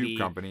society. Soup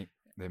company.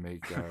 They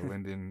make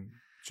Lindon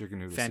chicken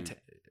noodle soup.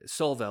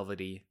 Soul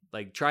velvety.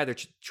 Like, try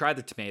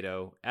the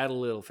tomato, add a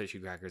little fishy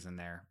crackers in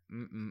there.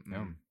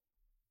 Yum.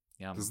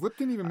 Does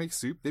Lipton even make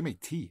soup? They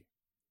make tea.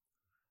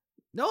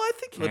 No, I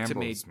think Campbell's Lipton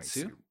made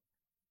soup.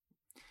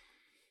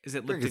 Is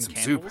it Lipton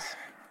Campbell's?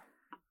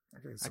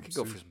 I could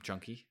go for some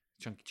chunky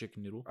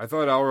chicken noodle. I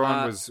thought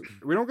Elrond was...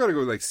 We don't got to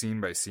go like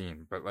scene by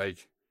scene, but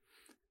like...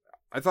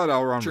 I thought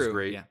Elrond was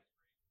great.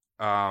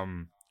 Yeah.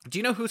 Do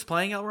you know who's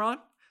playing Elrond?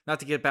 Not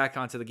to get back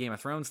onto the Game of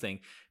Thrones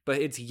thing,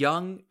 but it's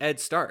young Ed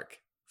Stark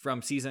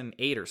from season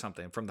 8 or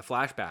something, from the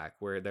flashback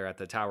where they're at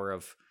the Tower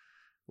of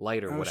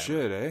Light or whatever. Oh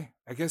shit, eh?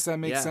 I guess that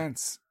makes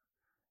sense.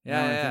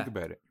 Yeah, think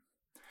about it.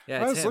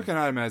 Yeah, I was looking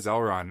at him as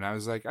Elrond, and I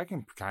was like, I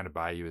can kind of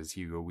buy you as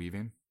Hugo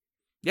Weaving.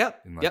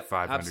 Yep. In like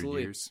 500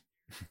 absolutely. Years.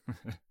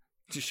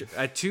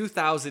 At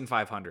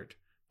 2,500.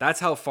 That's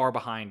how far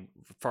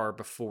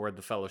before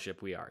the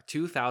Fellowship we are.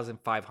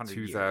 2,500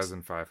 years.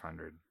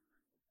 2,500.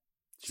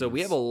 So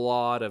we have a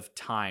lot of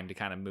time to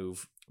kind of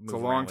move It's a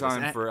long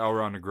time for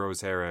Elrond to grow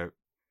his hair out.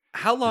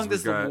 How long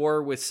does the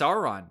war with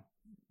Sauron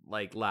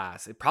like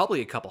last? It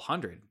probably a couple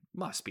hundred.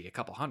 Must be a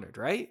couple hundred,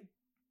 right?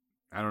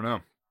 I don't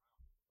know.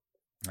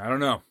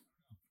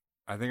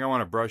 I think I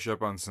want to brush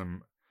up on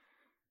some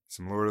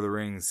Lord of the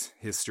Rings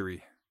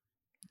history.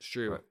 It's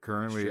true. But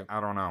currently,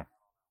 I don't know.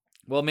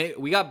 Well,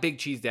 we got Big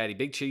Cheese Daddy.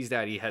 Big Cheese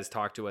Daddy has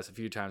talked to us a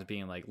few times,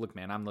 being like, "Look,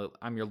 man,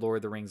 I'm your Lord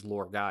of the Rings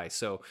lore guy.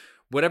 So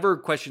whatever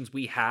questions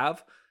we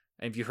have,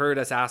 and if you heard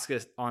us ask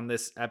us on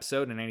this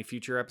episode and any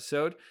future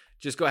episode,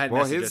 just go ahead and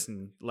message us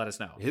and let us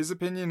know." His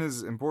opinion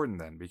is important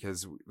then,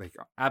 because like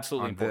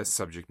absolutely on important. This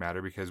subject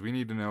matter, because we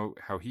need to know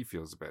how he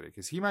feels about it,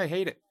 because he might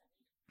hate it.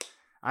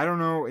 I don't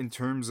know in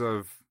terms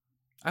of.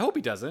 I hope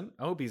he doesn't.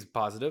 I hope he's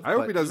positive. I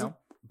hope he doesn't.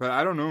 But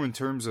I don't know in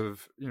terms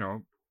of,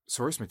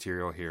 source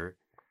material here,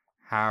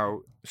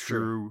 how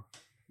true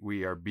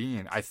we are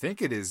being. I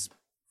think it is,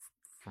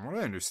 from what I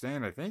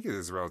understand, I think it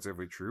is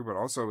relatively true, but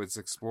also it's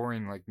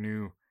exploring like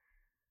a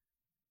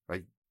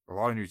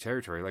lot of new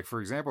territory. Like, for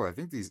example, I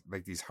think these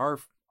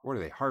what are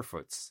they?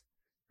 Harfoots,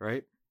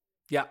 right?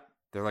 Yeah.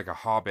 They're like a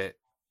hobbit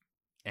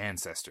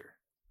ancestor.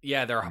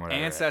 Yeah, they're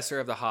ancestor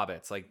of the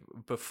hobbits. Like,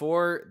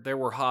 before there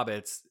were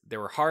hobbits, there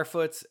were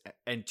Harfoots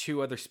and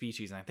 2 other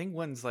species. And I think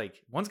one's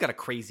got a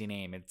crazy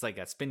name. It's like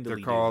a spindly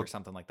dude or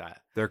something like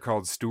that. They're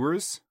called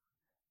Stewars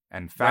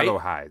and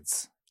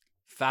Fallowhides.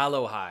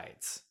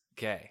 Fallowhides.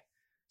 Okay.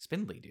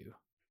 Spindly dude.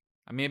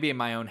 I may be in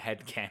my own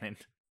head canon.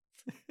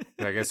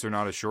 Yeah, I guess they're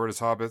not as short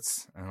as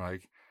hobbits. And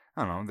like,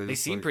 I don't know. They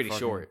seem pretty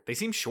short. They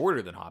seem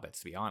shorter than hobbits,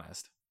 to be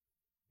honest.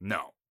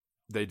 No,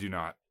 they do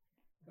not.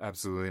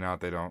 Absolutely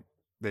not. They don't.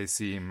 They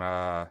seem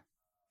taller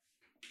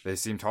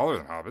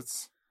than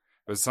hobbits,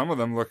 but some of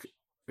them look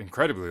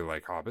incredibly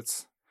like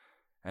hobbits,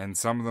 and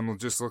some of them will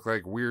just look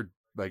like weird,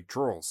 like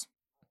trolls.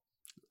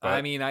 But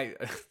I mean,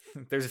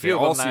 there's a few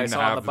of them that I saw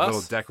on the bus.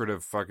 Little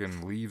decorative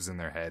fucking leaves in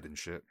their head and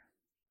shit.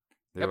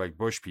 They're like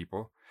bush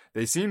people.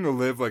 They seem to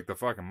live like the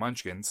fucking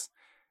Munchkins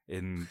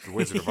in The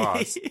Wizard of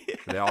Oz.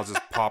 They all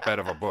just pop out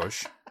of a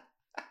bush.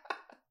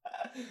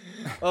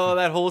 Oh,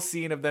 that whole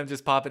scene of them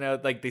just popping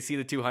out, like they see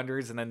the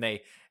 200s and then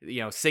they,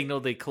 signal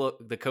the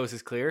coast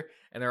is clear,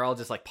 and they're all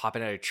just like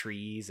popping out of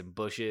trees and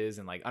bushes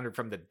and like under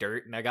from the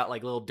dirt. And I got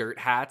like little dirt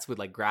hats with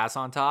like grass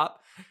on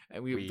top.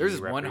 And there's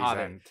this one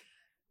hobbit.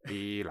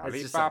 The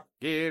It's just lollipop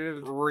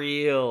kid.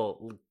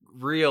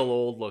 real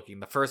old looking.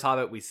 The first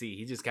hobbit we see,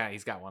 he's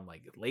got one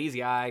like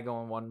lazy eye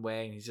going one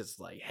way, and he's just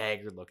like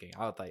haggard looking.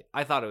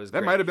 I thought it was that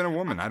great. might have been a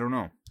woman. I don't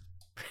know.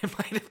 It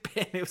might have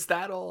been. It was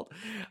that old.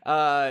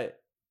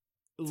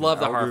 Love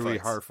the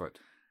Harfoot.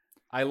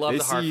 I love the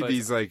Harfoots. They see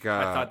these like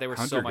I thought they were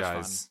hunter so much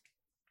guys. fun.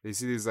 They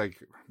see these like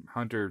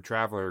hunter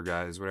traveler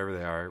guys, whatever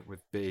they are,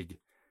 with big,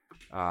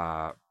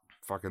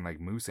 fucking like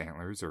moose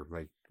antlers, or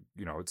like,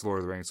 it's Lord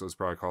of the Rings, so it's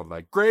probably called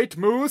like Great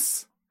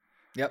Moose.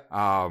 Yep.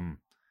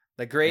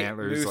 The great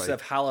antlers, moose like,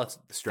 of Halath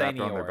strapped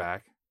on their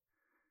back.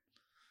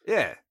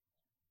 Yeah,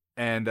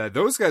 and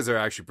those guys are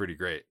actually pretty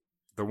great.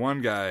 The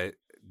one guy,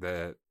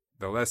 the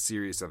less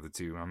serious of the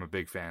two, I'm a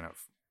big fan of.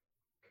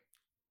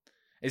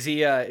 Is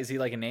he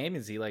like a name?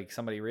 Is he like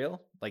somebody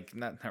real? Like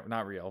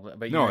not real,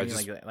 but no,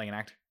 like an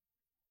actor.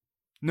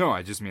 No,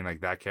 I just mean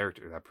like that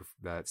character,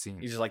 that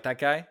scene. You just like that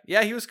guy?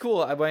 Yeah, he was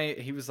cool.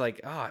 He was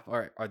like,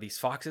 are these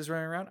foxes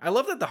running around? I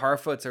love that the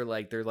Harfoots are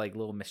like, they're like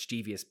little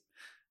mischievous,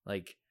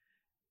 like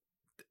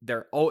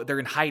they're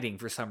in hiding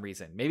for some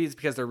reason. Maybe it's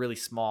because they're really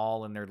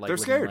small and they're like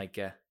scared. Like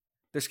they're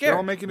scared. They're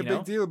all making a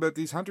big deal about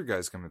these hunter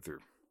guys coming through.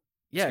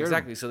 Yeah,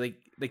 exactly. So they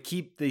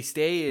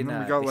stay in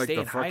we got like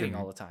the hiding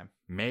all the time.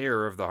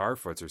 Mayor of the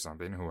Harfoots or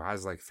something who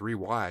has like 3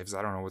 wives.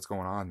 I don't know what's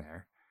going on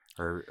there,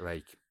 or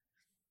like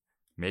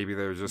maybe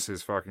they're just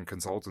his fucking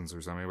consultants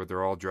or something. But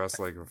they're all dressed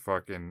like a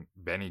fucking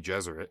Benny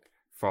Gesserit,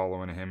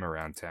 following him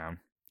around town.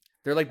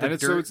 They're like the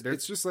dirt.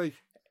 It's just like,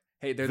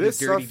 hey, they're the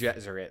dirty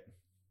Gesserit.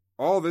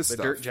 All this the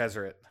stuff, dirt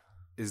Gesserit,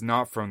 is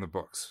not from the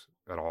books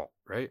at all,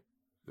 right?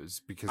 It's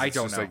because it's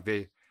just like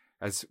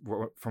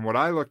from what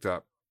I looked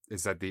up,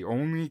 is that the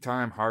only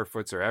time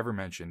Harfoots are ever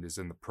mentioned is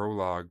in the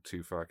prologue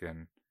to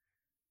fucking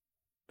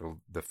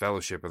the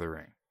Fellowship of the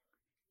Ring.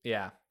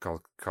 Yeah.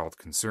 Called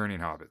Concerning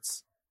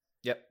Hobbits.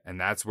 Yep.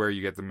 And that's where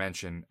you get the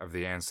mention of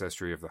the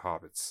ancestry of the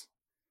hobbits.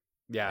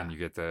 Yeah. And you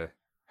get the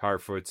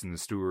Harfoots and the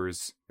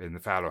Stewars and the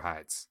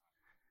Fallowhides.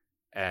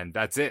 And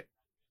that's it.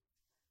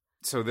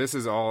 So this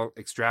is all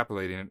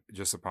extrapolating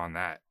just upon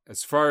that,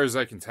 as far as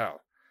I can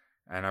tell.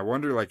 And I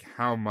wonder, like,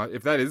 how much,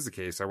 if that is the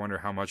case, I wonder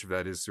how much of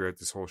that is throughout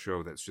this whole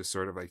show that's just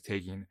sort of like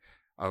taking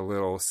a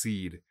little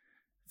seed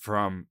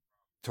from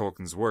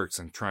Tolkien's works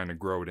and trying to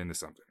grow it into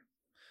something.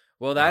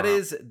 Well, that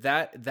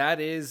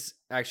is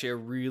actually a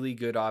really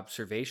good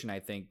observation, I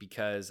think,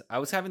 because I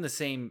was having the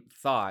same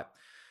thought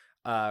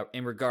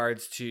in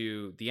regards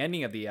to the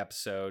ending of the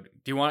episode.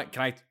 Do you want?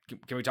 Can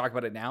we talk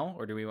about it now,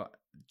 or do we want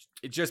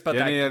just about the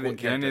that ending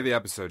the ending of the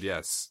episode?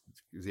 Yes,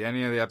 the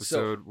ending of the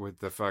episode with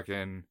the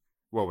fucking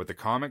with the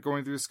comet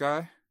going through the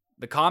sky.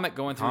 The comet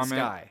going through the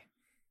sky.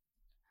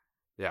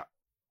 Yeah.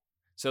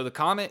 So the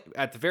comet,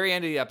 at the very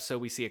end of the episode,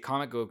 we see a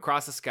comet go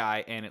across the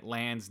sky, and it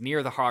lands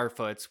near the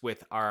Harfoots,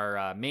 with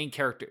our main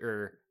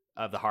character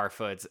of the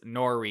Harfoots,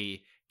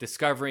 Nori,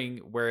 discovering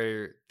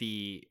where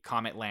the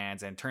comet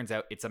lands, and turns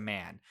out it's a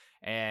man.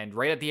 And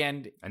right at the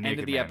end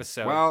of the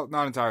episode, well,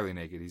 not entirely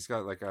naked. He's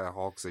got like a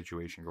Hulk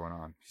situation going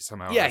on. He's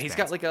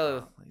got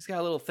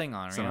a little thing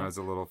on. Somehow has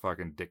a little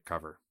fucking dick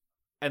cover.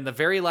 And the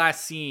very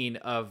last scene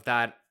of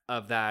the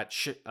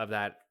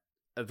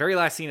very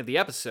last scene of the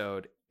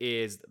episode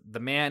is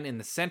the man in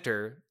the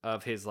center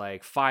of his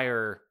like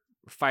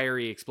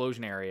fiery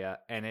explosion area,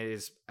 and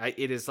it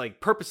is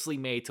like purposely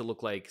made to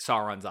look like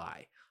Sauron's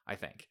eye, I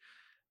think.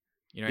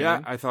 You know what I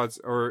mean? I thought,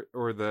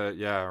 or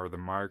the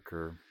mark,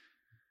 or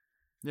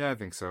I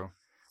think so.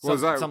 Well,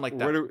 is that something like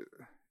that?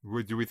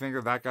 Do we think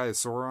of that guy as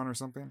Sauron or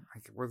something?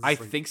 I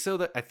think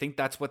so. I think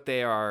that's what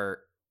they are.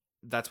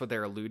 That's what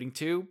they're alluding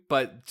to.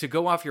 But to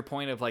go off your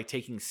point of like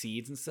taking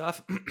seeds and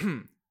stuff.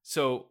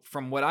 So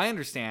from what I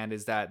understand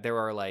is that there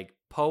are like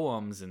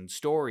poems and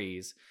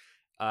stories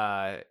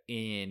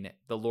in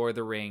the Lord of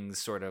the Rings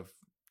sort of,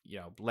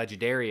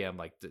 legendarium,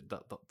 like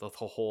the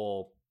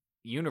whole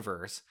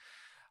universe,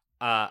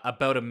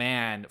 about a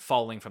man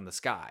falling from the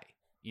sky,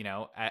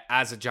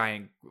 as a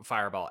giant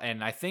fireball.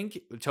 And I think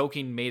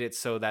Tolkien made it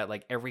so that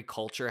like every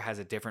culture has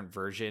a different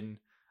version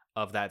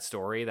of that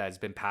story that has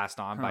been passed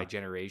on by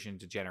generation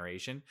to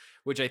generation,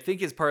 which I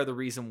think is part of the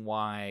reason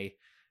why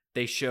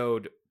they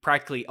showed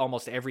practically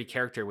almost every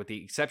character, with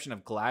the exception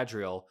of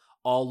Galadriel,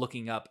 all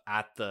looking up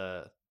at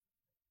the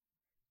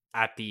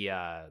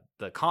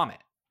comet.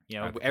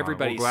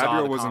 Everybody Galadriel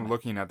saw the wasn't comet.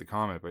 looking at the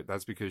comet, but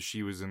that's because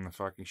she was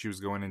she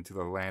was going into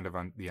the land of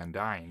the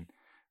Undying,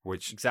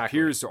 which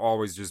appears to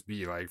always just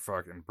be like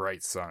fucking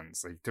bright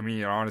suns. Like, to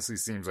me, it honestly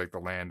seems like the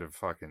land of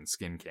fucking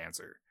skin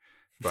cancer,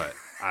 but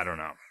I don't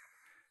know.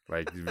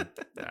 Like,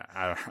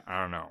 I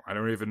don't know. I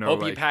don't even know.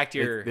 Hope like, you packed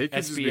your they could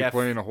SPF just be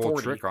playing a whole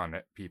 40. trick on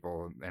it,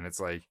 people, and it's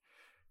like,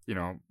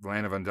 the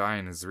land of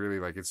Undying is really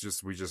like, it's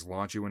just, we just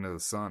launch you into the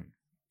sun.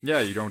 Yeah,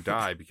 you don't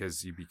die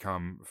because you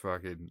become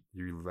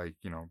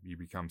you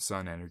become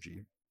sun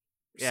energy.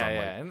 Yeah, Some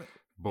yeah. And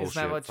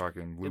bullshit much,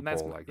 fucking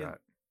loophole like that.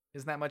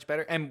 Isn't that much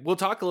better? And we'll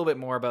talk a little bit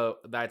more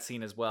about that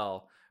scene as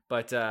well.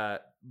 But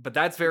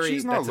that's very.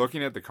 She's not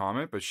looking at the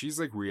comment, but she's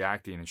like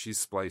reacting, and she's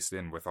spliced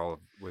in with all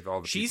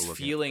the. She's people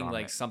feeling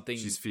like something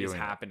is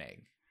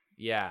happening.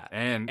 Yeah,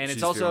 and it's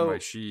she's also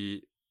like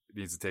she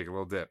needs to take a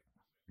little dip.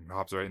 And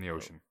hops right in the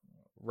ocean.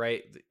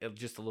 Right,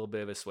 just a little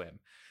bit of a swim.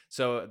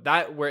 So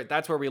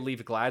that's where we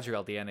leave Galadriel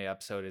at the end of the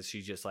episode. Is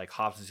she just like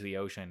hops into the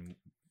ocean?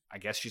 I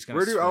guess she's gonna.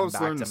 Where do elves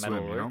learn to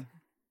swim?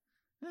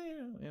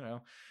 You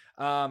know.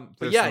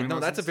 But yeah, no,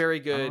 that's a very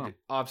good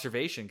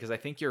observation because I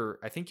think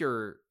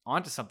you're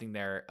onto something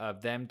there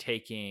of them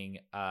taking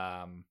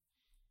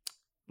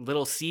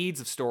little seeds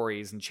of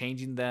stories and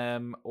changing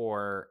them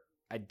or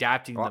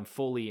adapting them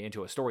fully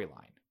into a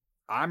storyline.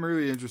 I'm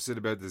really interested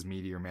about this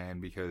Meteor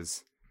Man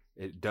because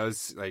it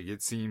does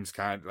it seems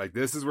kind of like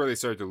this is where they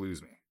start to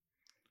lose me.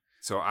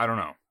 So I don't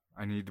know.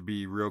 I need to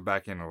be reeled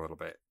back in a little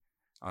bit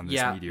on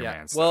this Meteor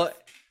Man stuff. Well,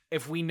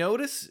 if we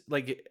notice,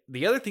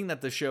 the other thing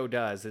that the show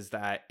does is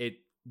that it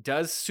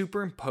does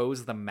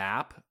superimpose the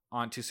map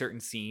onto certain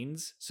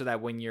scenes so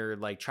that when you're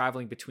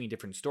traveling between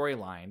different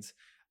storylines,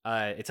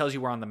 it tells you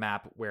where on the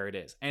map where it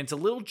is. And it's a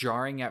little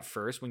jarring at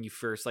first when you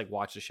first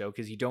watch the show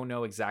because you don't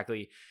know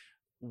exactly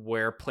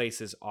where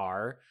places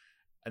are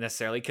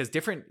necessarily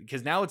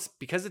because now it's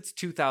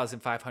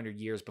 2,500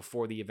 years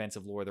before the events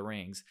of Lord of the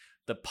Rings.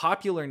 The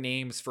popular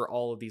names for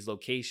all of these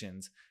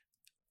locations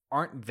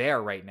aren't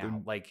there right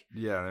now.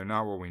 They're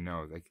not what we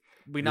know.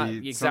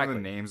 Exactly some of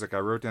the names. I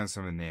wrote down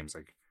some of the names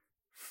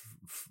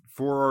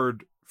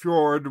Fjord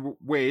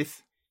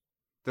Waith,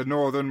 the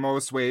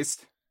northernmost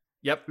waste.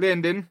 Yep.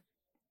 Linden,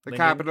 the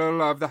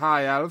capital of the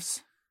High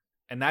Elves.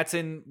 And that's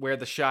in where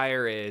the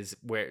Shire is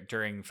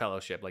during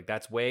Fellowship.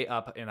 That's way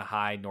up in the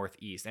high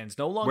northeast. And it's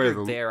no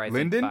longer there, I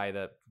think, by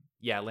the...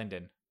 Yeah,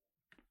 Linden.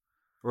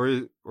 Or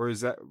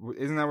isn't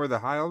that where the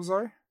High Elves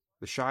are?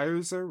 The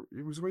Shires are...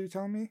 Was what you're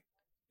telling me?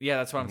 Yeah,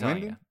 that's what I'm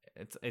telling you.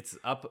 It's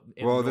up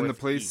in then the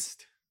place...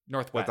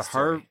 Northwest. That the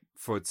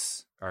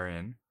Harfoots are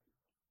in.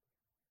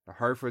 The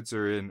Harfoots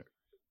are in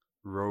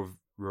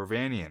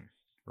Rovanian.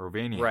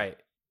 Right.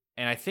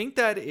 And I think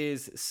that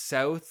is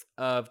south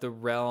of the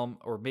realm,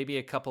 or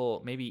maybe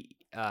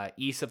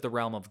east of the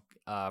realm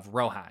of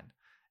Rohan,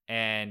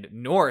 and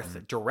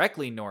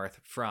directly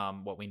north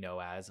from what we know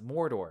as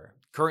Mordor,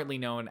 currently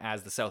known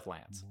as the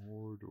Southlands.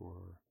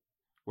 Mordor.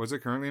 What's it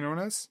currently known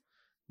as?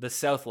 The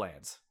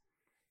Southlands.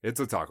 It's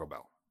a Taco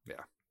Bell.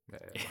 Yeah.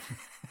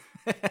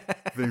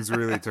 Things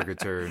really took a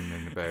turn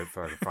in about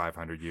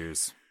 500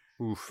 years.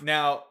 Oof.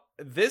 Now,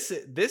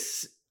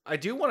 this I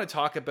do want to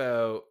talk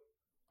about.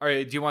 All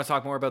right, do you want to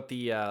talk more about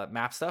the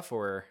map stuff,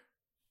 or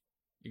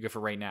you good for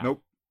right now?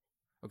 Nope.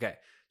 Okay,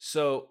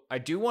 so I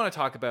do want to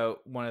talk about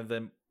one of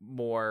the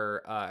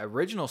more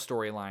original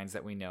storylines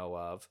that we know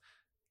of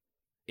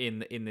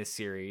in this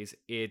series.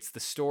 It's the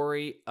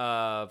story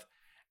of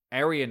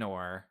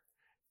Arianor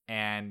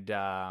and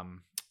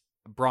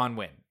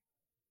Bronwyn,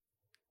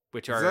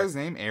 which is that his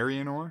name,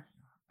 Arianor?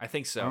 I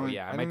think so.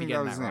 I might be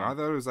getting that wrong. I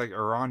thought it was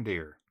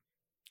Arondir.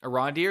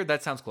 Arondir?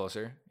 That sounds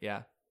closer.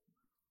 Yeah,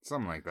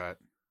 something like that.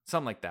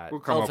 Something like that.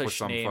 We'll come up with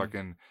some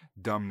fucking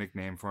dumb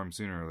nickname for him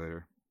sooner or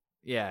later.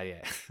 Yeah.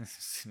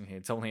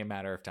 It's only a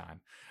matter of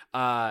time.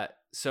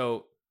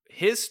 So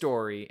his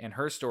story and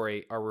her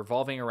story are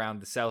revolving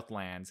around the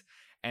Southlands,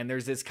 and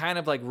there's this kind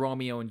of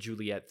Romeo and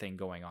Juliet thing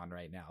going on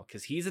right now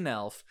because he's an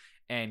elf,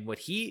 and what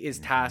he is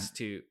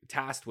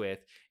tasked with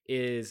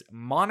is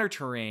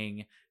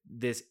monitoring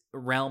this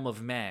realm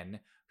of men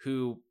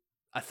who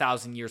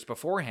 1,000 years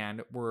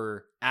beforehand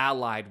were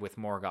allied with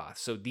Morgoth.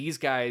 So these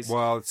guys,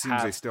 well, it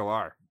seems they still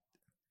are.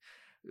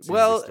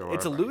 Well,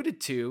 it's alluded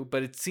to,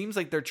 but it seems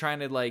like they're trying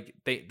to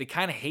they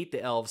kind of hate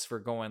the elves for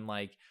going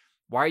why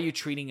are you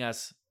treating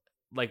us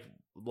like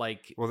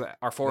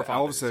our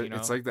forefathers?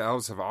 It's like the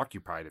elves have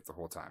occupied it the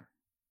whole time.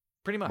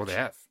 Pretty much. Well, they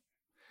have.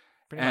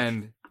 Pretty much.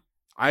 And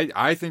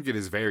I think it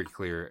is very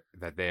clear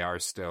that they are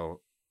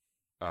still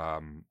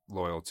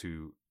loyal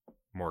to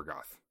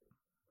Morgoth.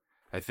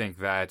 I think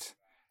that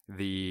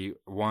the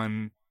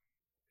one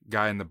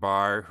guy in the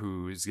bar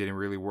who's getting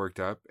really worked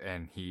up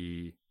and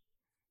he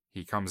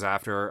comes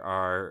after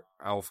our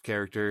elf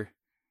character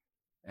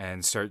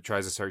and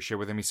tries to start shit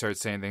with him. He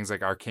starts saying things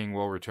like, our king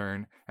will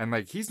return. And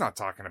he's not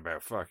talking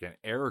about fucking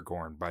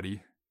Aragorn,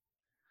 buddy.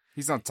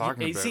 He's not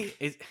talking about...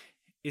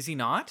 Is he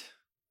not?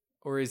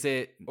 Or is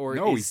it...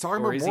 No, he's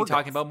talking about Morgoth. He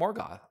talking about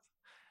Morgoth?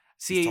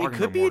 See, it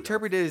could be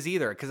interpreted as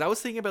either, because I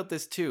was thinking about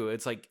this too.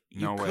 It's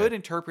you could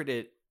interpret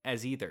it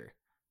as either.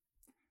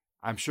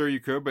 I'm sure you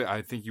could, but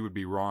I think you would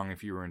be wrong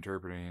if you were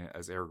interpreting it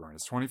as Aragorn.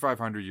 It's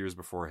 2,500 years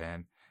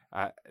beforehand.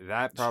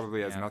 That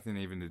probably has nothing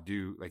even to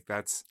do...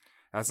 that's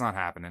not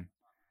happening.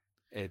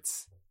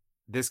 It's...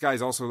 This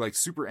guy's also,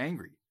 super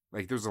angry.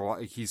 There's a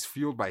lot... he's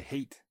fueled by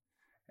hate.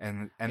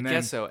 And then... I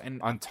guess so.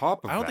 And on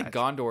top of that... I don't think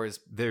Gondor is...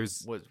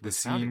 There's the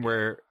scene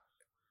where...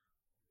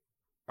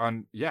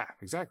 Yeah,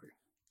 exactly.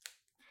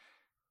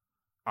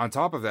 on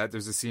top of that,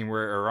 there's a scene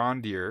where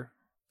Arondir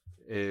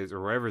is,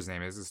 or whatever his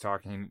name is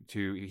talking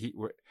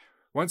to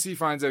once he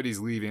finds out he's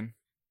leaving,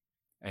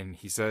 and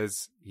he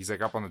says he's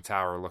like up on the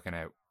tower looking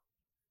out,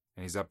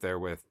 and he's up there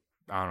with,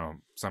 I don't know,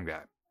 some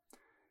guy,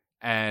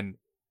 and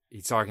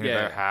he's talking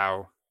about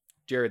how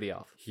Jared the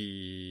Elf,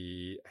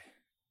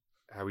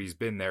 how he's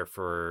been there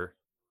for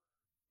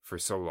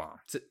so long,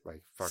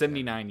 like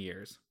 79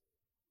 years.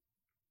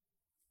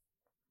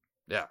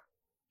 Yeah,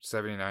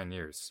 79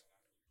 years.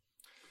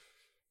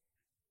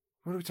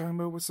 What are we talking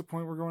about? What's the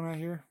point we're going at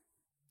here?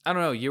 I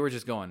don't know. You were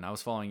just going. I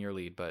was following your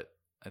lead, but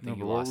I think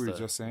you lost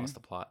the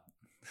plot.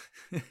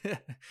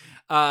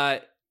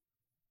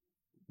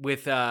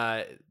 With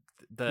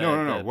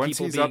no. Once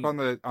he's up on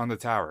the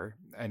tower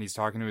and he's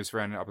talking to his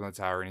friend up on the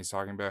tower and he's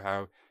talking about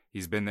how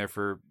he's been there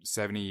for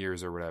 70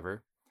 years or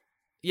whatever.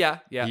 Yeah.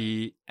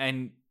 The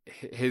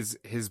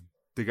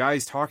guy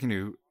he's talking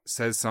to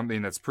says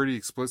something that's pretty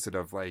explicit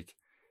of like,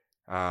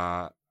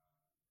 the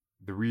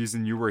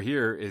reason you were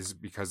here is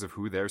because of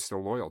who they're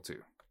still loyal to.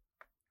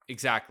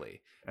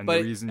 Exactly. And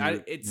the reason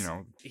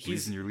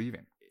reason you're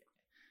leaving.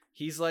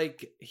 He's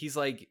like,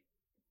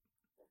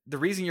 the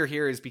reason you're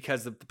here is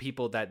because of the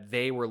people that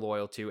they were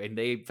loyal to and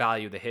they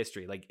value the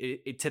history. Like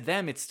to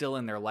them, it's still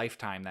in their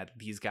lifetime that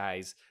these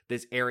guys,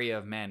 this area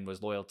of men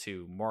was loyal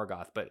to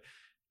Morgoth. But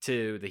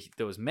to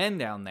those men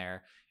down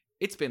there,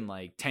 it's been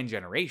like 10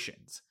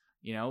 generations,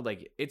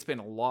 like it's been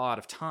a lot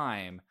of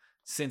time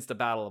since the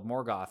Battle of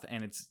Morgoth.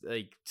 And it's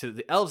like to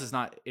the elves is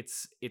not,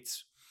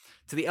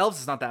 to the elves,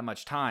 it's not that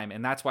much time,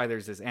 and that's why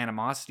there's this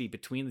animosity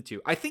between the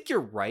two. I think you're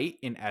right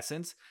in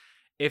essence.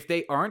 If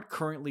they aren't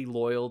currently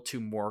loyal to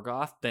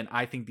Morgoth, then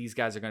I think these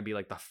guys are going to be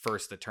like the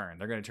first to turn.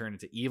 They're going to turn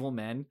into evil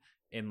men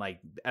in like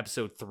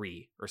episode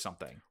 3 or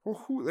something.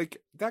 Well, who, like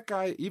that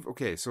guy?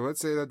 Okay, so let's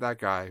say that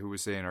guy who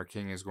was saying our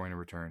king is going to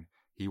return,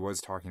 he was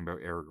talking about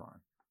Aragorn.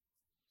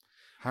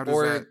 How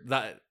does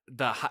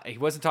he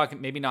wasn't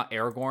talking, maybe not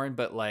Aragorn,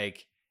 but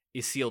like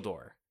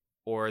Isildur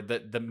or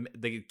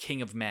the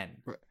king of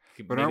men.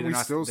 But aren't we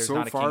still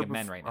so far?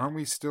 Aren't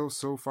we still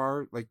so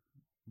far like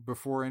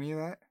before any of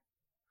that?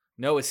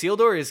 No,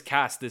 Isildur is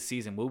cast this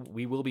season.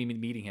 We will be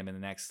meeting him in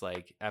the next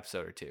like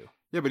episode or 2.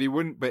 Yeah, but he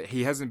wouldn't. But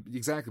he hasn't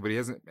exactly. But he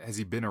hasn't. Has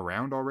he been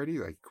around already?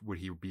 Like, would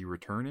he be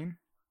returning?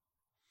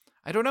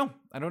 I don't know.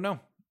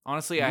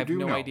 Honestly, I have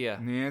no idea.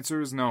 And the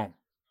answer is no.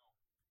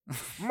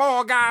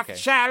 Morgoth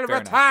shall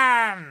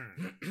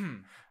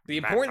return. The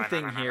important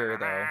thing here,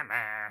 though,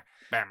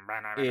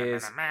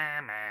 is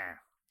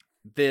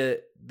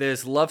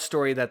this love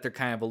story that they're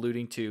kind of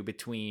alluding to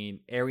between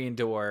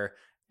Ariandor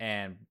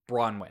and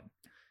Bronwyn.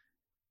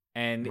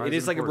 And it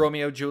is like a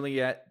Romeo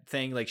Juliet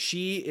thing. Like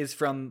she is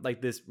from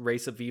like this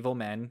race of evil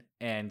men,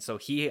 and so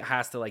he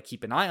has to like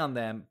keep an eye on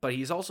them, but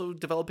he's also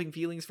developing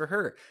feelings for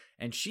her.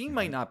 And she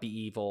might not be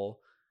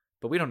evil,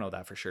 but we don't know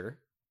that for sure.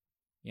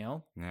 Yeah.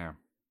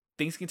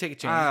 Things can take a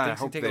change. Things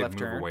can take a left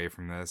turn. Move away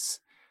from this.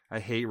 I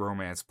hate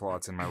romance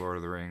plots in my Lord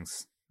of the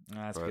Rings.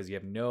 That's because you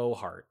have no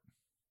heart.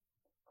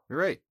 You're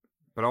right.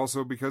 But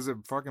also because it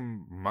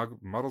fucking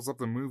muddles up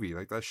the movie.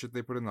 Like that shit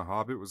they put in The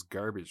Hobbit was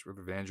garbage with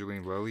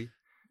Evangeline Lilly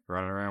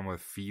running around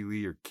with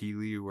Feely or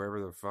Keely, whoever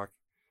the fuck.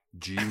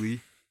 Geely.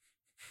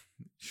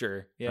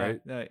 Sure. Yeah.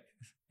 Right?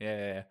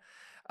 Yeah.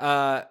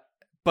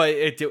 But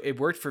it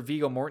worked for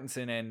Viggo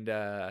Mortensen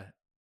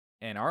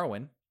and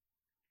Arwen.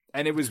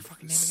 And it was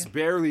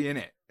barely in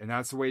it. And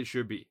that's the way it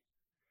should be.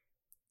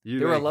 They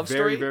were a love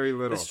story. Very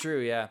little. It's true,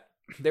 yeah.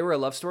 They were a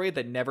love story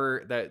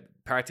that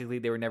practically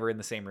they were never in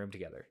the same room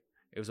together.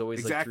 It was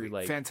always exactly. like through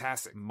like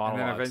fantastic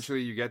monologues. And then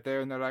eventually you get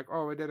there and they're like,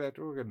 "Oh, we did it.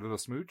 We're gonna do a little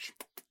smooch."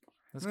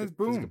 That's good.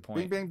 Boom. That's a good point.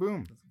 Bing, bang,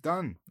 boom.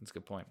 Done. That's a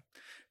good point.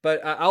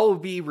 But I'll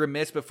be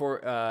remiss before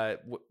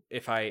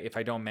if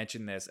I don't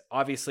mention this.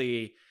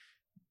 Obviously,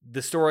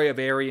 the story of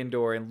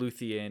Ariandor and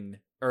Luthien,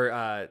 or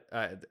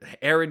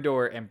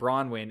Arandor and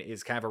Bronwyn,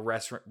 is kind of a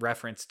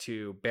reference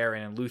to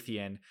Beren and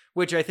Luthien,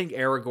 which I think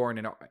Aragorn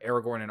and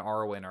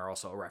Arwen are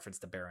also a reference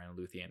to Beren and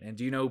Luthien. And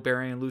do you know who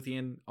Beren and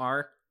Luthien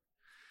are?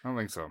 I don't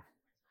think so.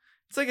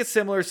 It's like a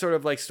similar sort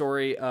of like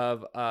story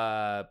of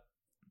a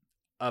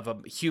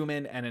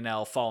human and an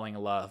elf falling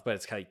in love, but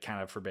it's kind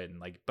of forbidden.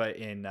 Like, but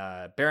in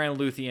Beren and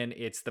Luthien,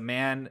 it's the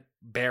man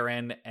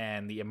Beren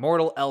and the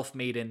immortal elf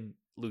maiden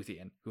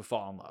Luthien who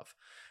fall in love.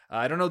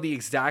 I don't know the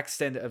exact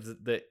extent of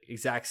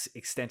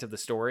the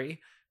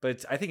story,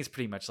 but I think it's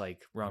pretty much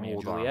like Romeo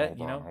and Juliet.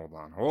 Hold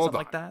on.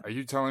 Like that. Are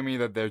you telling me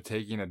that they're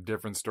taking a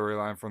different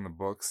storyline from the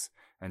books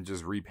and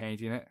just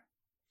repainting it?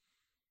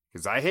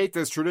 Because I hate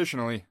this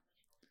traditionally.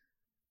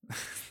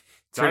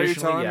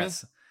 Traditionally,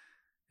 yes.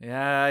 Me?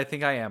 Yeah, I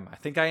think I am. I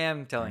think I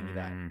am telling you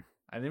that.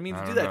 I didn't mean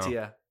to do that to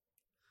you.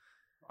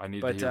 I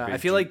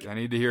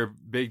need to hear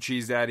Big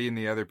Cheese Daddy and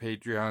the other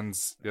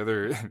patrons'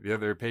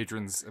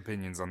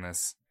 opinions on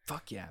this.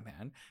 Fuck yeah,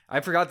 man. I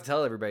forgot to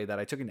tell everybody that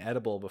I took an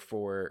edible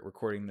before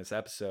recording this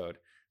episode.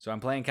 So I'm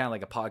playing kind of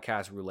like a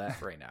podcast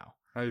roulette right now.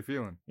 How you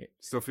feeling?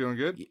 Still feeling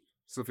good?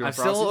 Still feeling I'm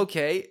frosty? Still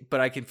okay,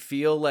 but I can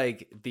feel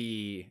like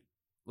the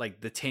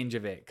tinge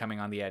of it coming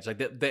on the edge. Like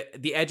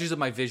the edges of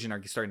my vision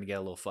are starting to get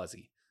a little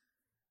fuzzy.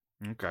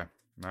 Okay.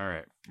 All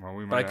right. Well,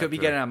 we might. But I could be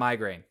getting a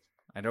migraine.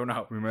 I don't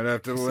know. We might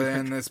have to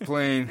land this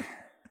plane.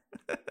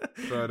 But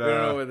we don't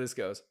know where this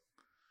goes.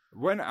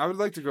 When I would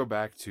like to go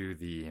back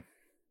to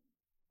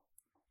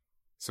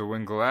so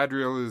when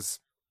Galadriel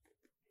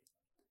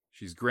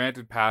she's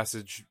granted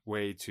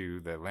passageway to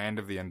the land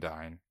of the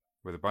Undying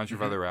with a bunch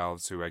of other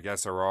elves who I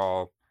guess are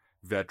all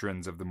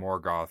veterans of the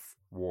Morgoth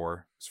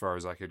War, as far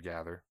as I could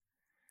gather.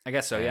 I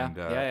guess so, and,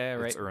 yeah,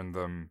 right. It's earned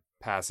them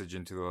passage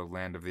into the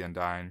land of the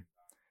Undying,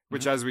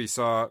 which as we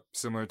saw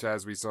in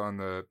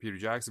the Peter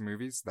Jackson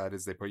movies, that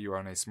is, they put you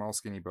on a small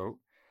skinny boat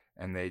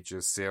and they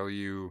just sail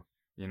you,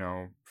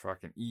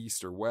 fucking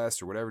east or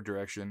west or whatever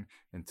direction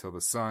until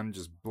the sun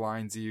just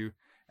blinds you.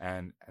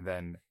 And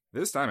then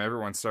this time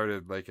everyone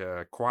started like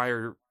a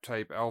choir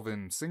type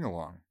elven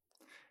sing-along.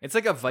 It's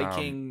like a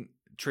Viking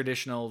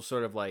traditional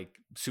sort of like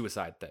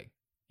suicide thing.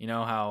 You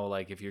know how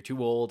like if you're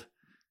too old,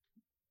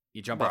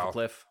 you jump off a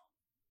cliff?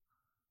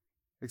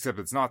 Except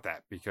it's not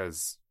that,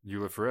 because you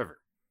live forever.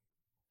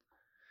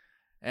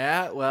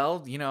 Yeah,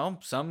 well,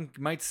 some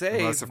might say.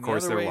 Unless, of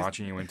course, they're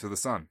launching you into the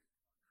sun.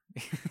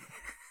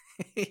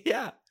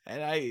 Yeah,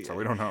 and so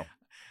we don't know.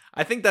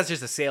 I think that's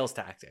just a sales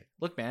tactic.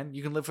 Look, man,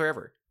 you can live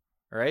forever.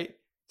 All right?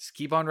 Just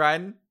keep on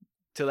riding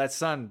till that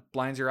sun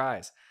blinds your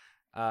eyes.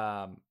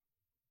 And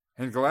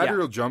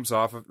Galadriel jumps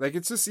off of, like,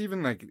 it's just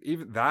even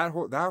that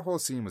whole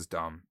scene was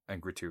dumb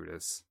and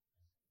gratuitous.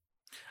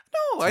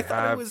 No, I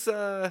thought it was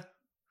no.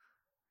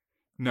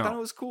 I thought it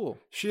was cool.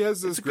 She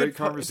has this great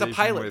conversation. It's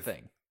a pilot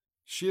thing.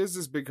 She has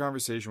this big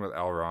conversation with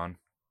Elrond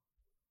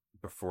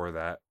before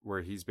that,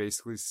 where he's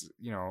basically,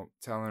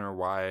 telling her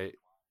why it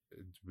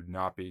would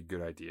not be a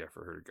good idea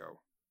for her to go.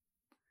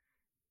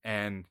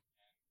 And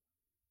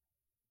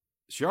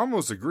she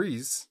almost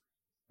agrees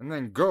and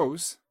then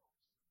goes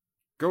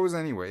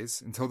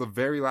anyways until the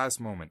very last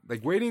moment.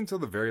 Like, waiting until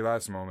the very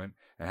last moment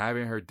and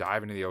having her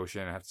dive into the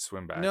ocean and have to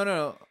swim back.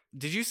 No.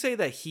 Did you say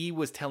that he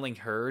was telling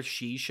her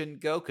she shouldn't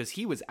go? Because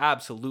he was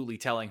absolutely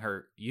telling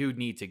her, you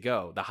need to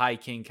go. The High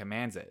King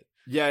commands it.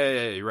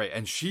 Yeah, you're right.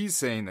 And she's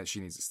saying that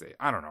she needs to stay.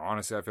 I don't know.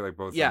 Honestly, I feel like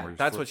both of them were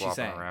that's what she's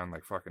saying. Around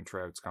like fucking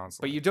trouts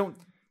constantly. But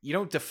you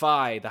don't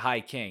defy the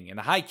High King. And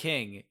the High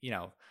King,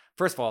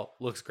 first of all,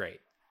 looks great.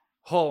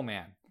 Oh,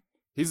 man.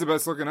 He's the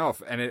best looking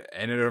elf. And it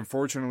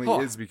unfortunately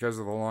is because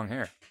of the long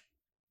hair.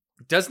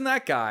 Doesn't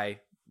that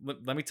guy,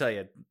 let me tell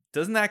you,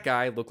 doesn't that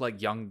guy look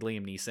like young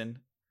Liam Neeson?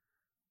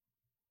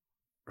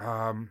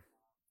 I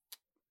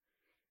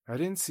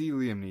didn't see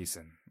Liam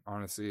Neeson,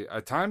 honestly.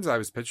 At times I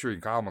was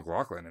picturing Kyle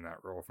MacLachlan in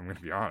that role, if I'm going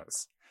to be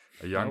honest.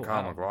 A young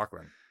Kyle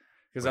MacLachlan.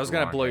 Because I was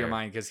going to blow your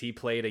mind, because he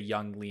played a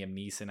young Liam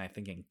Neeson, I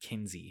think, in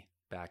Kinsey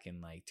back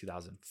in like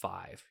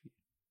 2005.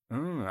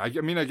 I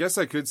guess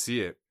I could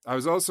see it. I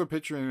was also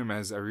picturing him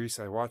as I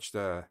watched,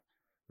 what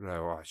did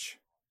I watch?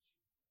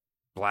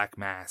 Black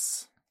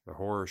Mass, the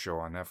horror show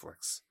on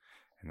Netflix.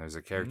 And there's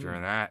a character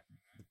in that,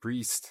 the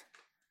priest.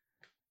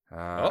 And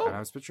I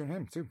was picturing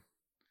him too.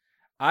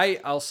 I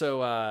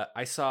also I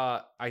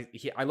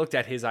looked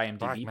at his IMDb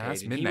Black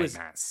Mass, page. Midnight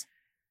Mass.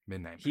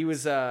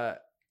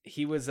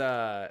 He was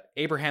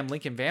Abraham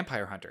Lincoln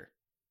Vampire Hunter.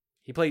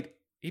 He played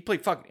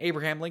fucking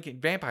Abraham Lincoln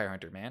Vampire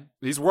Hunter, man.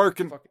 He's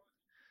working.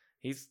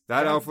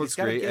 That elf looks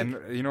great, and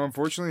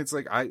unfortunately, it's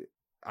like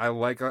I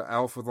like an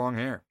elf with long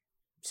hair.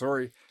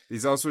 Sorry,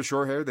 these elves with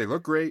short hair, they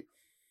look great,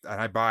 and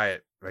I buy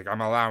it. Like,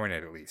 I'm allowing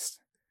it at least.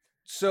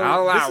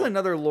 So this is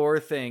another lore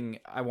thing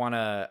I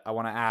wanna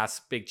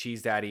ask Big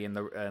Cheese Daddy and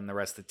the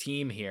rest of the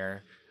team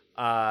here.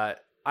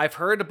 I've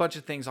heard a bunch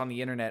of things on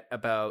the internet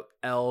about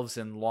elves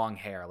and long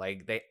hair.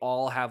 Like, they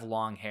all have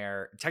long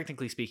hair,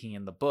 technically speaking,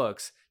 in the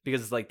books,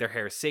 because it's like their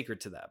hair is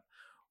sacred to them.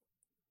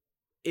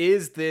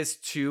 Is this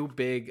too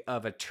big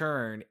of a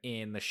turn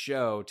in the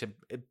show?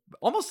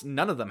 Almost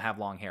none of them have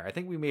long hair. I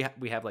think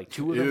we have like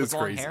two of them with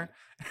long hair.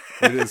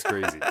 It is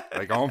crazy.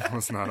 Like,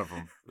 almost none of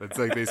them. It's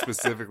like they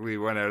specifically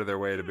went out of their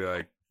way to be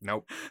like,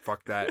 nope,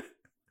 fuck that.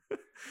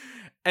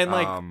 And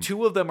like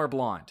two of them are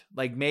blonde,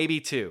 like maybe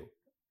two.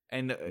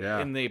 And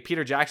in the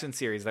Peter Jackson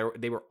series,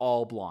 they were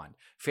all blonde,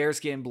 fair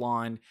skin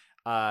blonde.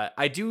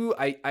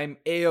 I'm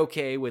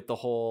A-okay with the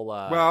whole.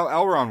 Well,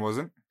 Elrond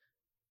wasn't.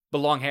 But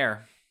long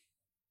hair.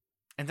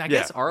 And I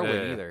guess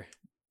Arwen either.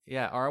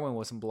 Yeah, Arwen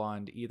wasn't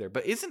blonde either.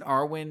 But isn't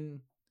Arwen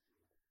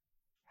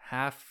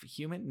half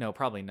human? No,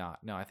 probably not.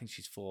 No, I think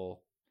she's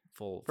full.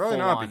 Probably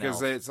not,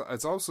 because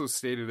it's also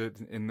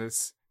stated in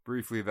this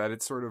briefly that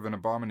it's sort of an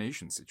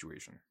abomination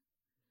situation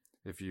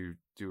if you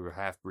do a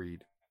half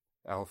breed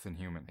elf and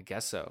human. I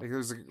guess so. Like,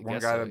 there's one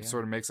guy that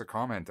sort of makes a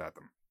comment at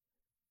them.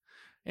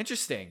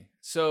 Interesting.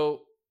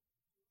 So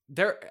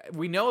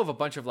we know of a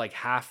bunch of like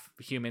half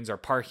humans or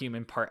part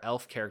human, part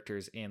elf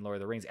characters in Lord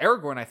of the Rings.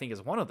 Aragorn, I think,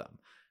 is one of them.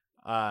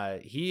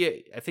 I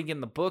think in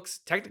the books,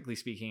 technically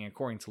speaking,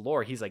 according to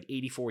lore, he's like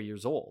 84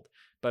 years old.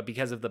 But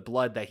because of the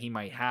blood that he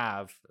might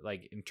have,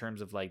 like in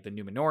terms of like the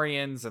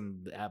Númenóreans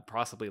and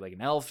possibly like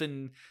an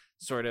elfin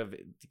sort of,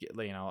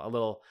 a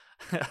little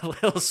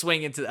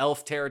swing into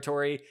elf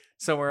territory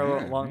somewhere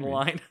along the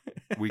line.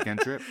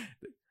 Weekend trip.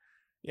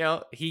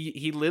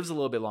 he lives a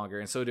little bit longer,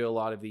 and so do a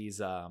lot of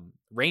these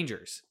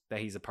rangers that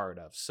he's a part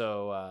of.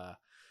 So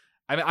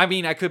I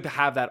mean, I could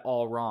have that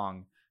all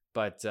wrong,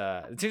 but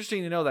it's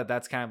interesting to know that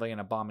that's kind of like an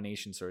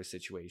abomination sort of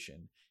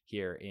situation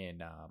here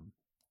in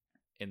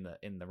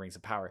the Rings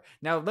of Power.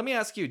 Now, let me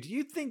ask you: do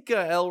you think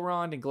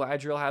Elrond and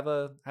Galadriel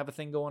have a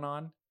thing going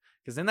on?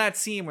 Because in that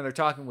scene when they're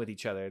talking with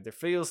each other, there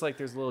feels like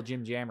there's a little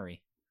Jim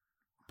Jammery.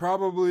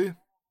 Probably,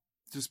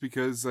 just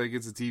because like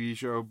it's a TV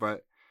show,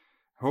 but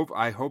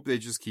I hope they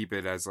just keep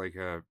it as like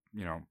a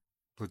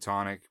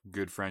platonic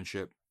good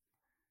friendship.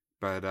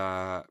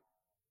 But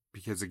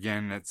because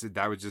again,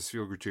 that would just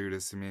feel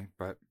gratuitous to me.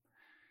 But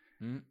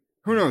who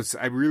knows?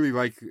 I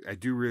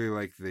do really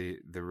like the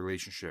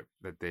relationship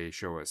that they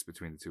show us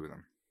between the two of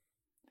them.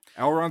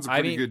 Elrond's a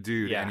pretty good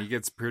dude, and he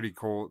gets pretty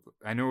cold.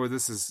 I know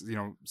this is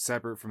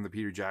separate from the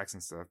Peter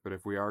Jackson stuff, but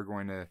if we are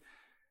going to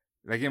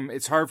like him,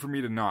 it's hard for me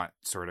to not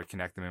sort of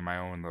connect them in my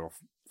own little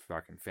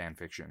fucking fan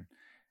fiction,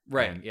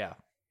 right? And yeah.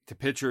 To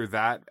picture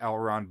that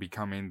Elrond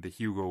becoming the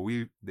Hugo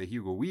Weaving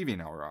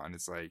Elrond,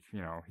 it's like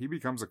he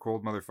becomes a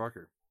cold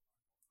motherfucker,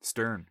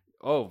 stern.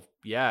 Oh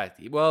yeah,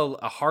 well,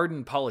 a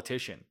hardened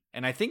politician,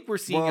 and I think we're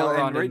seeing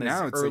Elrond right in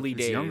now. It's early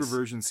days. His younger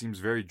version seems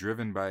very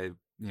driven by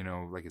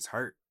like his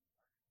heart.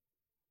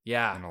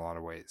 Yeah, in a lot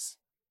of ways.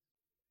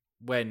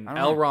 When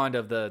Elrond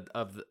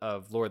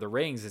of Lord of the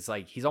Rings, it's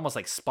like he's almost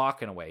like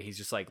Spock in a way. He's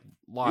just like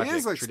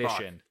logic, like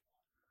tradition.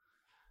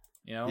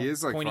 Spock. He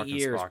is like pointy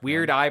ears, Spock,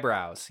 weird man.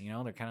 eyebrows.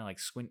 They're kind of like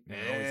squint. Yeah,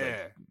 he's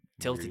like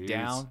tilted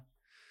down.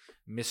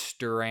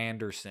 Mr.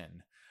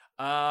 Anderson.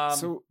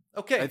 So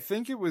okay, I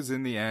think it was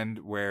in the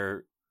end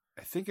where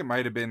I think it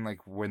might have been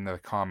like when the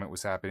comet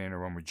was happening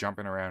or when we're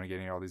jumping around and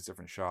getting all these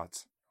different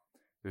shots.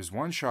 There's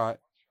one shot.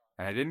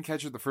 And I didn't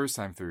catch it the first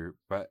time through,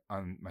 but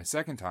on my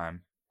second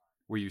time,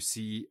 where you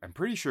see, I'm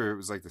pretty sure it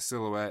was like the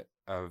silhouette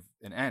of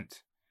an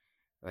Ent,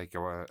 like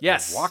a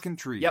walking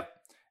tree. Yep.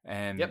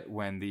 And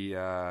when the,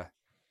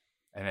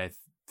 and I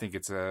think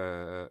it's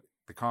the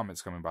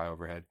comet's coming by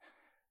overhead,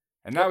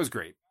 and that was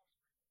great.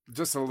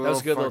 Just a little, that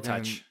was a good little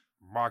touch.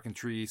 Walking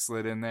tree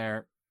slid in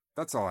there.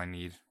 That's all I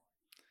need.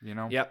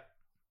 Yep.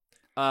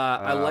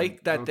 I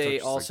like that they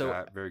also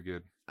like very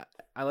good.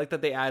 I like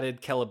that they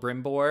added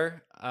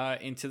Celebrimbor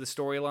into the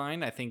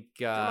storyline. I think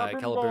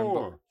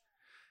Celebrimbor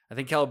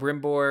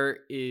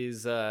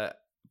is kind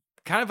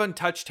of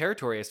untouched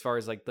territory as far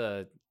as like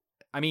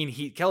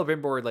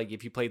Celebrimbor, like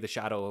if you play the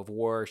Shadow of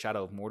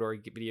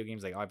Mordor video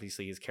games, like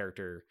obviously his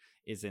character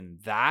is in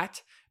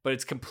that, but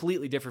it's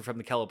completely different from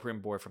the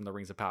Celebrimbor from the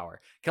Rings of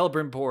Power.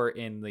 Celebrimbor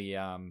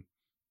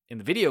in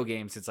the video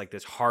games, it's like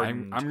this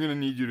hardened. I'm gonna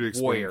need you to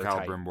explain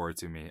Celebrimbor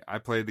to me. I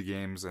played the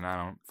games and I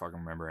don't fucking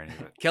remember any of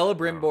it.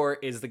 Celebrimbor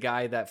is the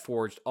guy that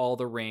forged all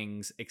the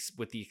rings,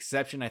 with the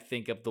exception, I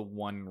think, of the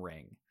One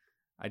Ring.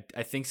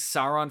 I think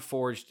Sauron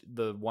forged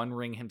the One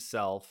Ring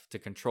himself to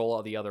control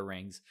all the other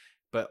rings,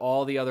 but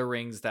all the other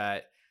rings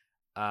that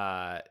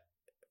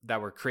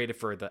were created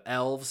for the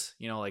elves,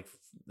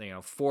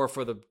 4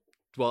 for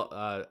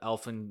the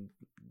elfin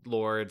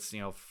lords,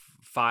 9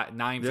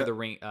 for the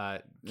ring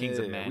kings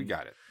of men. We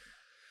got it.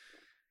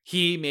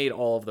 He made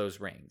all of those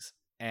rings.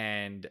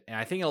 And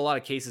I think in a lot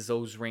of cases,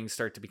 those rings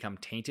start to become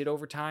tainted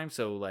over time.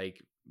 So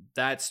like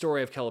that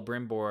story of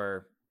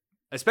Celebrimbor,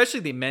 especially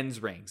the men's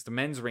rings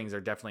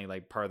are definitely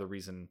like part of the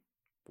reason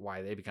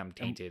why they become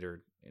tainted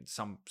or in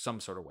some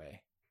sort of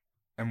way.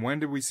 And when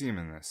did we see him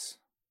in this?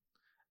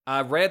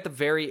 Right at the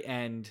very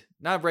end,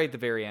 not right at the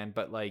very end,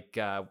 but like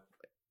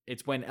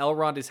it's when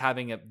Elrond is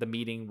having the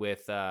meeting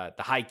with the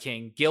High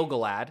King.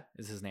 Gil-galad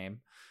is his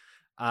name.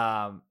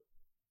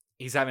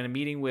 He's having a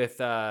meeting with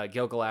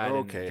Gil-galad.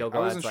 Okay, and I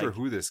wasn't sure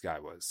who this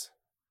guy was.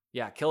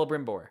 Yeah,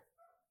 Celebrimbor.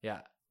 Yeah,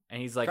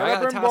 and he's like, I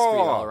got a task for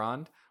you,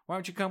 Elrond. Why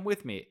don't you come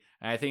with me?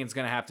 And I think it's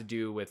gonna have to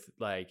do with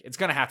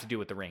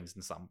the rings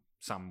in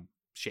some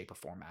shape or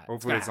format.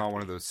 Hopefully, it's not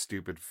one of those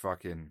stupid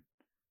fucking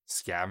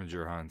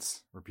scavenger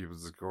hunts where people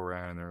just go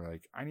around and they're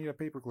like, I need a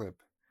paperclip.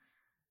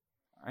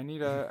 I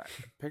need a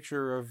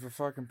picture of a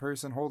fucking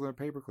person holding a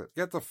paperclip.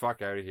 Get the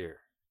fuck out of here.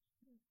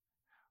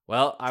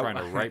 Well, I'm trying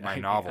to write my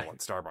novel at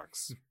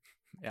Starbucks.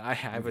 I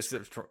have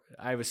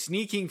a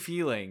sneaking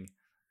feeling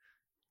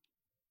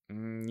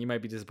you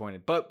might be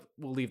disappointed, but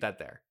we'll leave that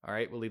there. All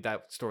right, we'll leave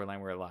that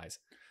storyline where it lies.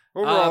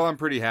 Overall, I'm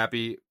pretty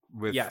happy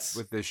with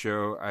this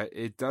show.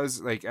 It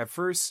does, like, at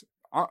first,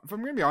 if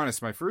I'm gonna be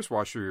honest, my first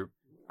watch through,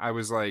 I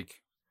was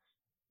like,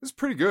 this is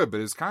pretty good,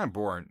 but it's kind of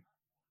boring.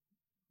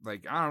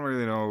 Like, I don't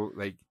really know,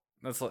 like,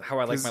 that's how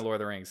I like my Lord of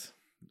the Rings.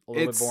 A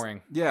little bit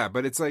boring. Yeah,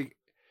 but it's like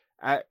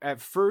at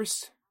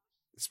first,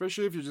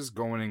 especially if you're just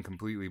going in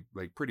completely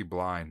like pretty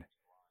blind,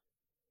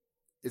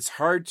 it's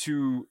hard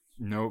to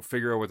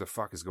figure out what the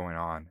fuck is going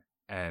on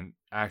and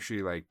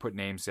actually like put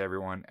names to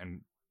everyone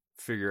and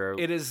figure out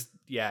it's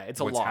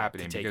a lot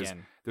happening to take because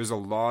in. There's a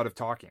lot of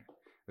talking.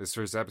 This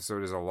first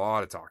episode is a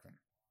lot of talking.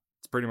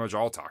 It's pretty much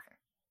all talking.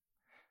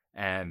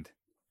 And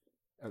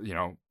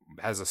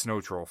has a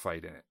snow troll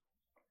fight in it.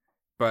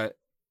 But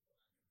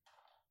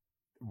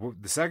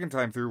the second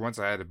time through, once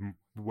I had a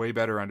way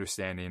better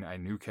understanding, I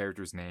knew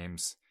characters'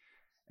 names,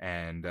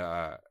 and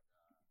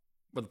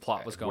Where the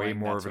plot was going. Way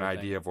more of an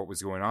idea of what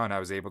was going on. I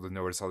was able to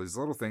notice all these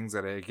little things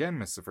that I again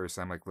missed the first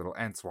time, like little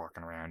ants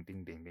walking around,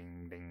 ding, ding,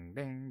 ding, ding,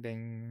 ding,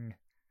 ding.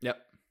 Yep.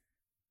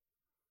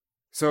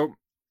 So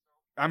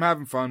I'm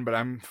having fun, but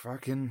I'm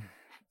fucking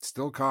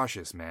still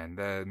cautious, man.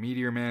 The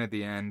Meteor Man at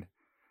the end,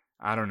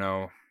 I don't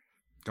know.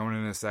 Going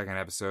into the second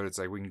episode, it's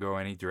like we can go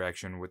any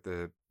direction with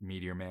the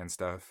Meteor Man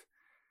stuff.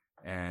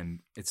 And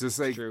it's just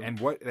like, and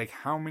what, like,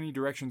 how many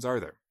directions are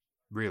there,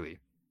 really,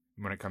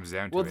 when it comes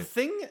down to it? Well, the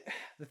thing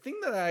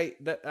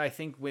that I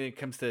think when it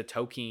comes to the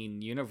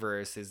Tolkien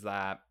universe is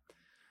that,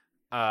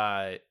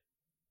 I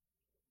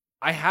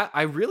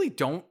really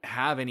don't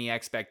have any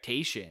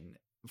expectation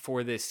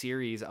for this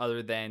series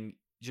other than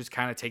just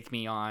kind of take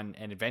me on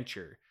an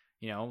adventure.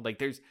 You know,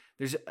 like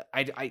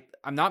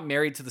I'm not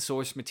married to the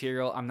source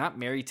material. I'm not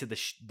married to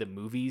the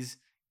movies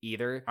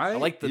either. I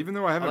like even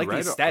though I haven't read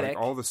aesthetic.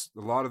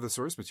 A lot of the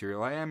source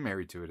material, I am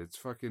married to it. It's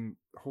fucking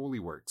holy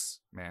works,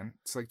 man.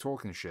 It's like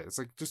Tolkien shit. It's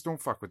like, just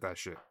don't fuck with that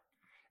shit.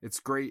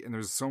 It's great, and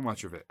there's so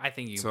much of it. I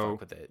think you can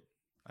fuck with it.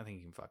 I think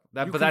you can fuck with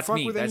that. But that's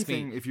me. With that's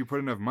anything me. If you put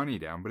enough money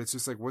down, but it's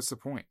just like, what's the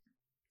point?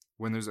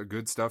 When there's a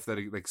good stuff that,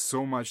 like,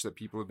 so much that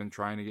people have been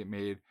trying to get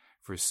made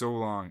for so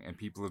long, and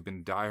people have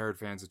been diehard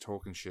fans of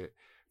Tolkien shit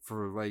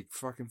for like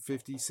fucking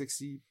 50,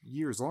 60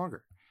 years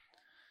longer.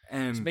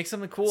 And just make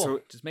something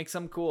cool. Just make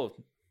something cool.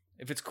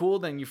 If it's cool,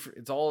 then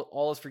it's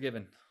all is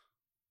forgiven.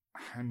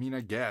 I mean, I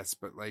guess,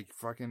 but like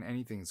fucking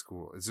anything's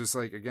cool. It's just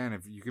like, again,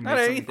 if you can not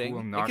make anything something cool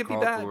and not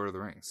call it The Lord of the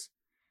Rings.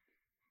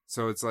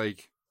 So it's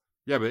like,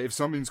 yeah, but if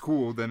something's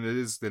cool, then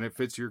it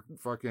fits your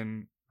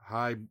fucking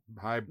high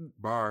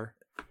bar,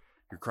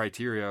 your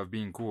criteria of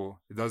being cool.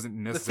 It doesn't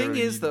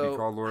necessarily need to be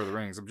called Lord of the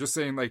Rings. I'm just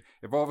saying, like,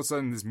 if all of a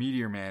sudden this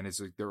Meteor Man is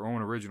like their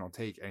own original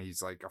take, and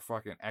he's like a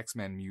fucking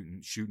X-Men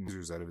mutant shooting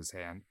lasers out of his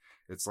hand,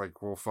 it's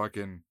like, well,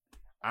 fucking,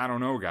 I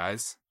don't know,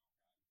 guys.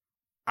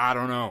 I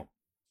don't know.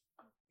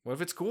 What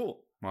if it's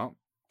cool? Well,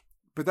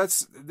 but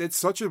it's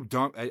such a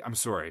dumb. I'm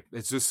sorry,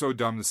 it's just so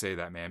dumb to say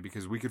that, man.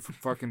 Because we could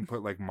fucking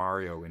put like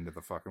Mario into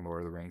the fucking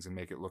Lord of the Rings and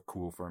make it look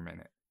cool for a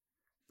minute,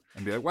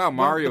 and be like, wow,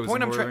 Mario's in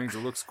Lord of the Rings.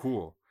 It looks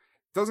cool.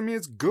 Doesn't mean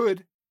it's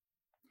good.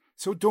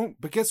 So don't.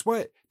 But guess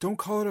what? Don't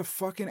call it a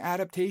fucking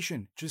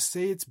adaptation. Just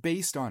say it's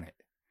based on it.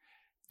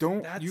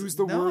 Don't use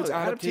the words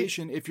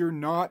adaptation if you're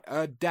not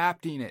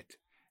adapting it.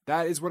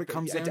 That is what it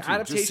comes down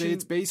to. Just say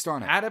it's based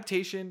on it.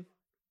 Adaptation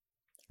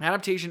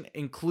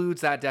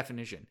includes that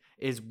definition.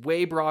 Is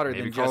way broader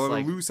than just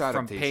like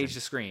from page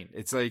to screen.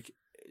 It's like,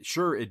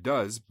 sure, it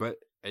does, but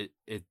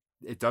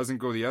it doesn't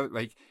go the other.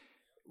 Like,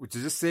 to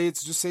just say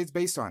it's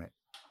based on it.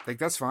 Like,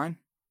 that's fine.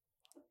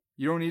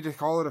 You don't need to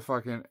call it a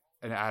fucking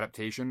an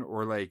adaptation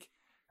or like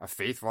a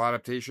faithful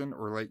adaptation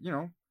or like, you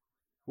know,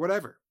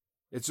 whatever.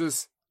 It's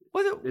just,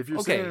 if you're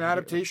saying an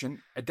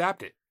adaptation,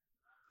 adapt it.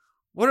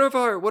 What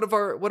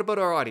about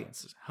our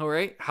audience? All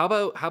right. How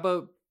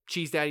about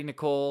Cheese Daddy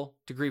Nicole,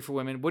 Degree for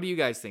Women? What do you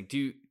guys think?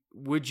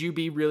 Would you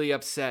be really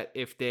upset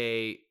if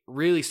they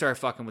really start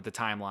fucking with the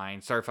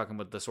timeline, start fucking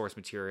with the source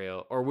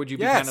material, or would you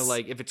be kind of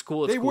like, if it's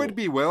cool, it's cool? They would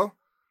be, Will.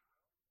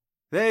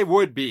 They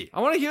would be. I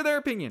want to hear their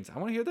opinions.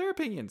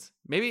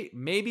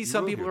 Maybe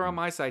some people are on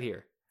my side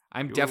here.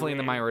 I'm definitely in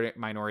the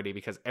minority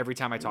because every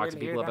time I talk to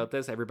people about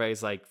this,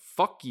 everybody's like,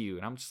 "Fuck you,"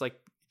 and I'm just like,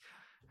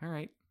 "All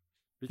right."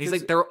 He's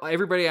like,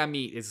 everybody I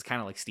meet is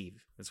kind of like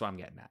Steve. That's what I'm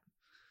getting at.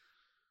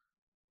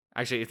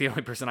 Actually, the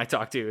only person I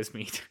talk to is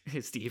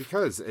Steve.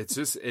 Because it's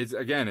just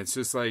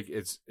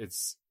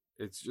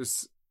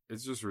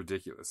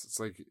ridiculous. It's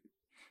like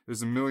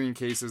there's a million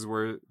cases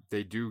where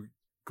they do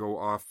go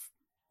off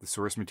the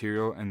source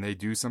material and they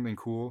do something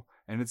cool,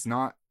 and it's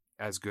not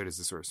as good as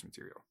the source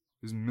material.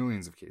 There's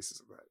millions of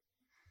cases of that.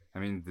 I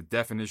mean, the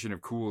definition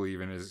of cool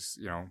even is,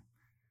 you know,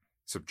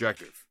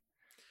 subjective.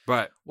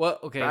 But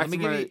let me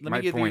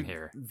give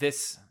you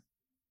this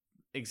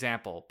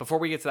example. Before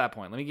we get to that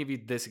point, let me give you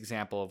this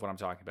example of what I'm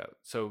talking about.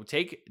 So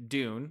take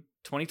Dune,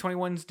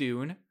 2021's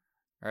Dune,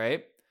 all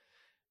right?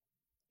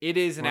 It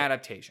is an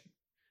adaptation.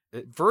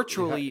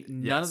 Virtually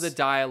none of the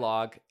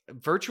dialogue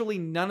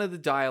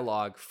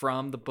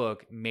from the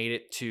book made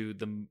it to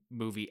the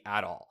movie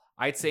at all.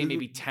 I'd say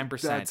maybe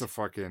 10%. That's a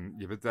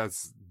fucking, but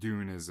that's,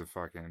 Dune is a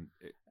fucking,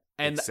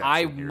 and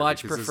I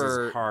much prefer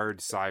this is hard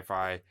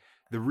sci-fi.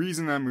 The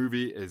reason that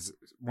movie is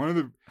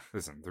the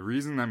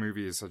reason that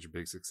movie is such a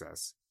big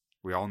success,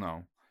 we all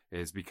know,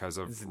 is because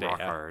of rock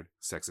hard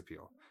sex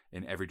appeal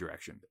in every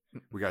direction.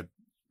 We got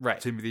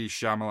Timothée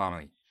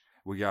Chalamet,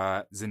 we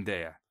got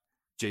Zendaya,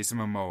 Jason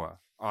Momoa,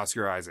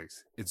 Oscar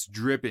Isaacs. It's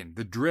dripping.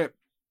 The drip,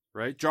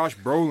 right? Josh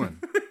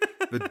Brolin,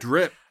 the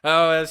drip.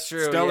 Oh, that's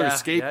true. Stellar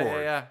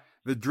skateboard. Yeah.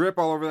 The drip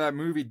all over that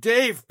movie.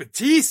 Dave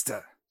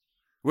Bautista.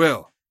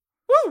 Will.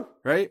 Woo!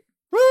 Right?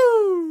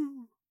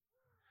 Woo!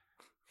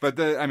 But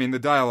the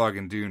dialogue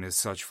in Dune is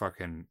such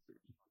fucking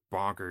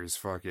bonkers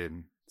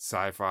fucking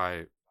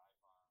sci-fi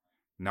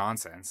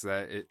nonsense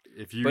that it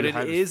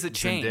is a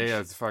change.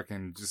 Zendaya's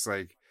fucking just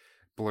like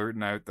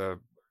blurting out the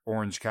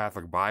Orange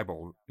Catholic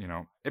Bible, you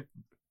know, it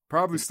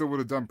probably still would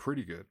have done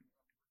pretty good.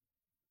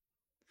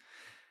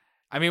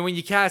 I mean, when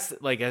you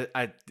cast like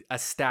a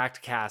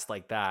stacked cast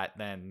like that,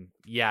 then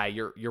yeah,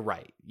 you're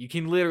right. You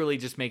can literally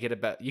just make it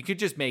about. You could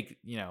just make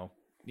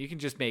you can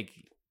just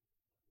make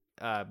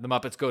the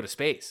Muppets Go to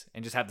Space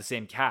and just have the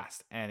same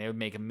cast, and it would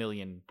make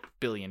 $1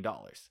 billion.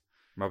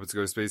 Muppets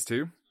Go to Space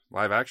 2?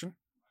 Live action?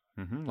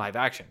 Mm-hmm. Live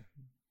action,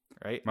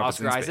 right? Muppets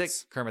Oscar in Isaac,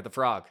 space. Kermit the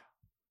Frog.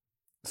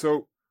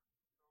 So,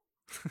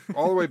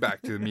 all the way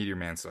back to the Meteor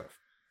Man stuff.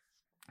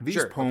 These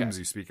Sure, poems okay.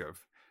 you speak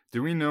of,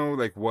 do we know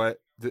like what?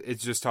 It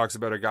just talks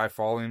about a guy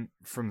falling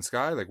from the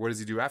sky? Like, what does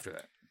he do after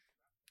that?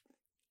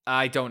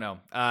 I don't know.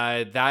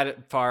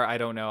 That far, I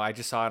don't know. I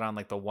just saw it on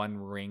like the One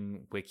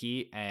Ring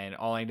wiki, and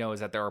all I know is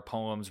that there are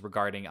poems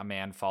regarding a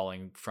man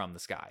falling from the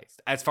sky.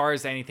 As far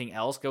as anything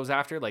else goes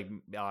after, like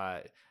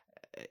that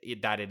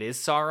it is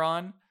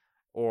Sauron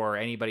or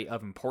anybody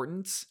of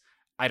importance,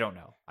 I don't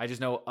know. I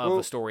just know of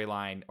the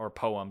storyline or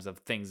poems of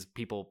things,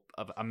 people,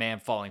 of a man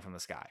falling from the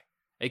sky.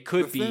 It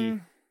could be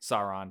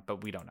Sauron,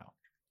 but we don't know.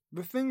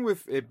 The thing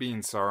with it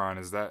being Sauron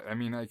is that, I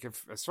mean, like,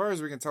 if, as far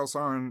as we can tell,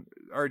 Sauron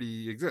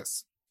already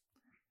exists.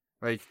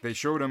 Like, they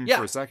showed him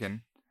for a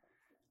second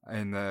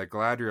in the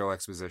Galadriel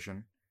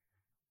exposition.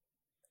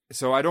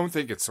 So I don't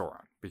think it's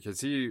Sauron,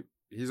 because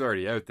he's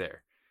already out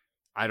there.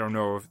 I don't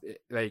know if,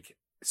 like,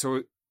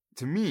 so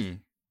to me,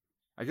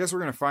 I guess we're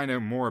going to find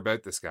out more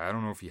about this guy. I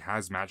don't know if he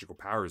has magical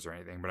powers or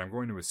anything, but I'm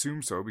going to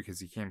assume so, because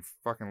he came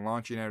fucking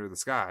launching out of the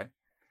sky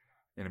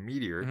in a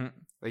meteor. Mm-hmm.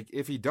 Like,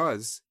 if he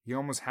does, he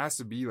almost has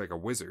to be like a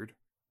wizard.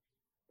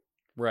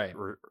 Right.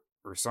 Or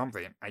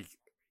something.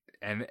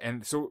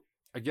 And so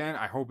again,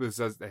 I hope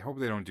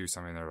they don't do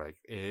something. They're like,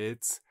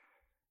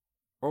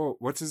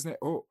 what's his name?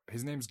 Oh,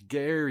 his name's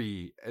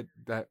Gary.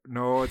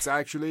 It's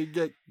actually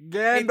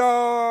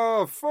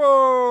Gandalf.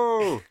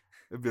 Oh,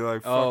 it'd be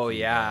like, oh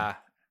yeah,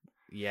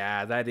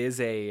 yeah. That is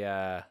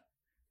a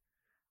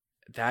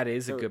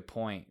good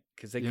point,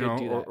 because they could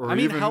do that. Or I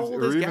mean, even, how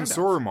old is even Gandalf?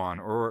 Saruman,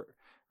 or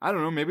I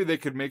don't know. Maybe they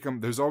could make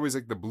them. There's always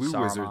like the blue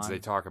Saruman. wizards they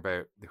talk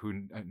about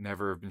who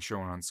never have been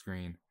shown on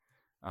screen.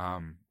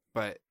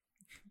 But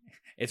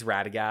it's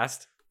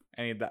Radagast,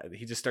 and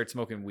he just starts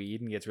smoking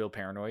weed and gets real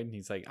paranoid, and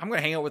he's like, "I'm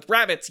gonna hang out with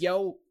rabbits,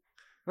 yo."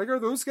 Like, are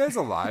those guys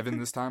alive in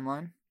this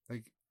timeline?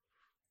 Like,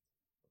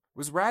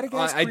 was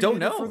Radagast I don't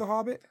know for The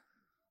Hobbit?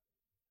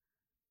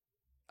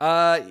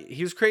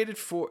 He was created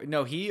for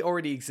he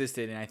already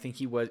existed, and I think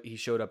he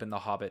showed up in the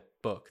Hobbit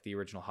book, the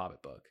original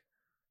Hobbit book.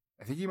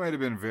 I think he might have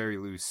been very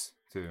loose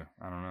too.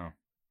 I don't know.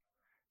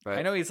 But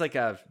I know he's like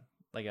a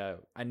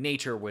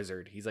nature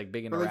wizard. He's like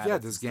big into rabbits. Yeah,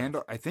 does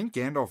Gandalf? I think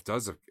Gandalf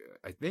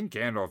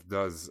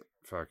does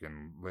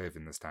fucking live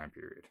in this time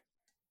period.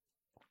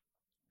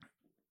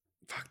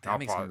 Fuck, that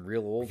makes him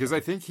real old. Because I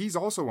think he's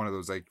also one of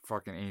those like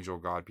fucking angel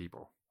god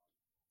people.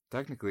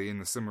 Technically, in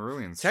the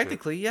Silmarillion.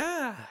 Technically,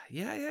 yeah.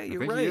 You're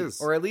right. He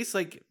is. Or at least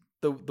like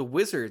the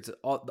wizards,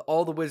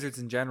 all the wizards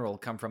in general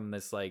come from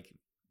this like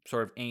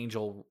sort of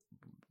angel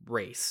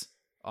race,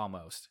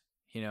 almost.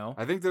 You know,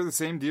 I think they're the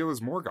same deal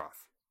as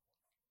Morgoth.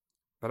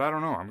 But I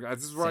don't know.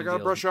 This is where I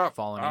gotta brush up.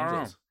 Fallen I don't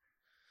angels.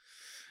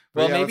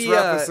 know. Well, yeah, maybe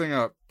let's wrap this thing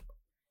up.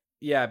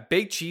 Yeah,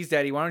 Big Cheese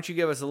Daddy, why don't you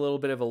give us a little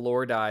bit of a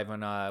lore dive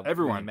on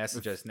everyone when you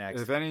message us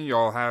next? If any of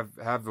y'all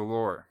have the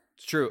lore,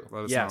 it's true.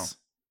 Let us yes.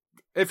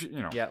 know. If you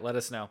know. Yeah, let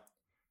us know.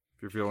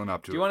 If you're feeling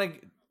up to it. Do you want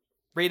to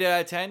rate it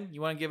out of 10?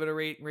 You want to give it a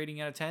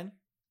rating out of 10?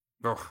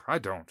 Oh, I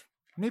don't.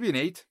 Maybe an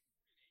 8.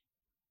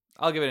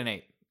 I'll give it an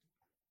 8.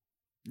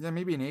 Yeah,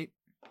 maybe an 8.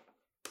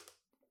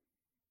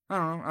 I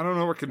don't know. I don't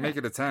know what could make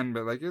it a 10,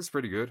 but like it's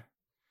pretty good.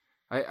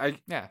 I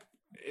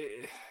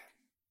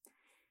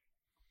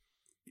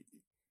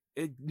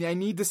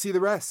need to see the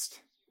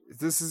rest.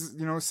 This is,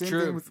 same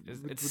True. thing with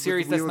it's a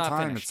series that's not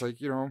time. finished.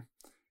 It's like,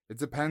 it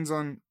depends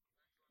on,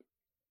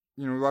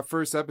 that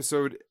first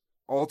episode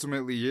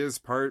ultimately is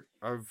part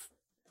of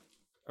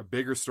a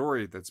bigger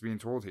story that's being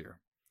told here.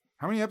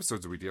 How many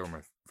episodes are we dealing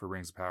with for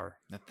Rings of Power?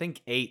 I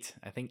think 8.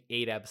 I think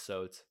 8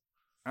 episodes.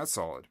 That's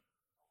solid.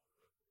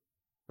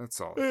 That's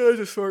solid. It's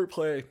a smart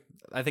play.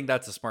 I think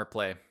that's a smart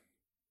play.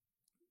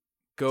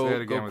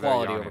 Go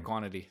quality over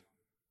quantity.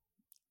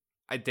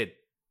 I did.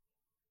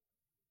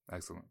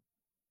 Excellent.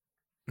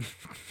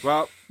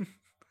 Well,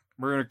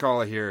 we're gonna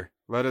call it here.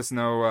 Let us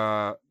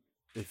know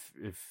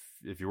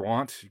if you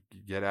want,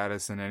 get at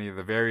us in any of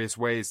the various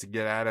ways to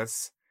get at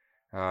us.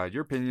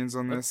 Your opinions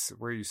on this,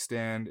 where you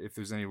stand, if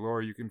there's any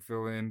lore you can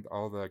fill in,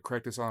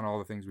 correct us on all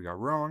the things we got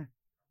wrong.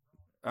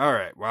 All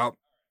right. Well,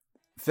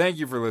 thank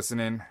you for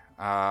listening.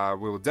 We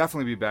will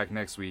definitely be back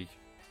next week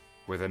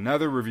with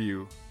another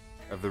review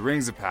of the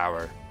Rings of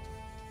Power,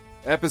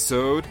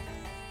 episode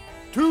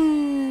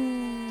 2.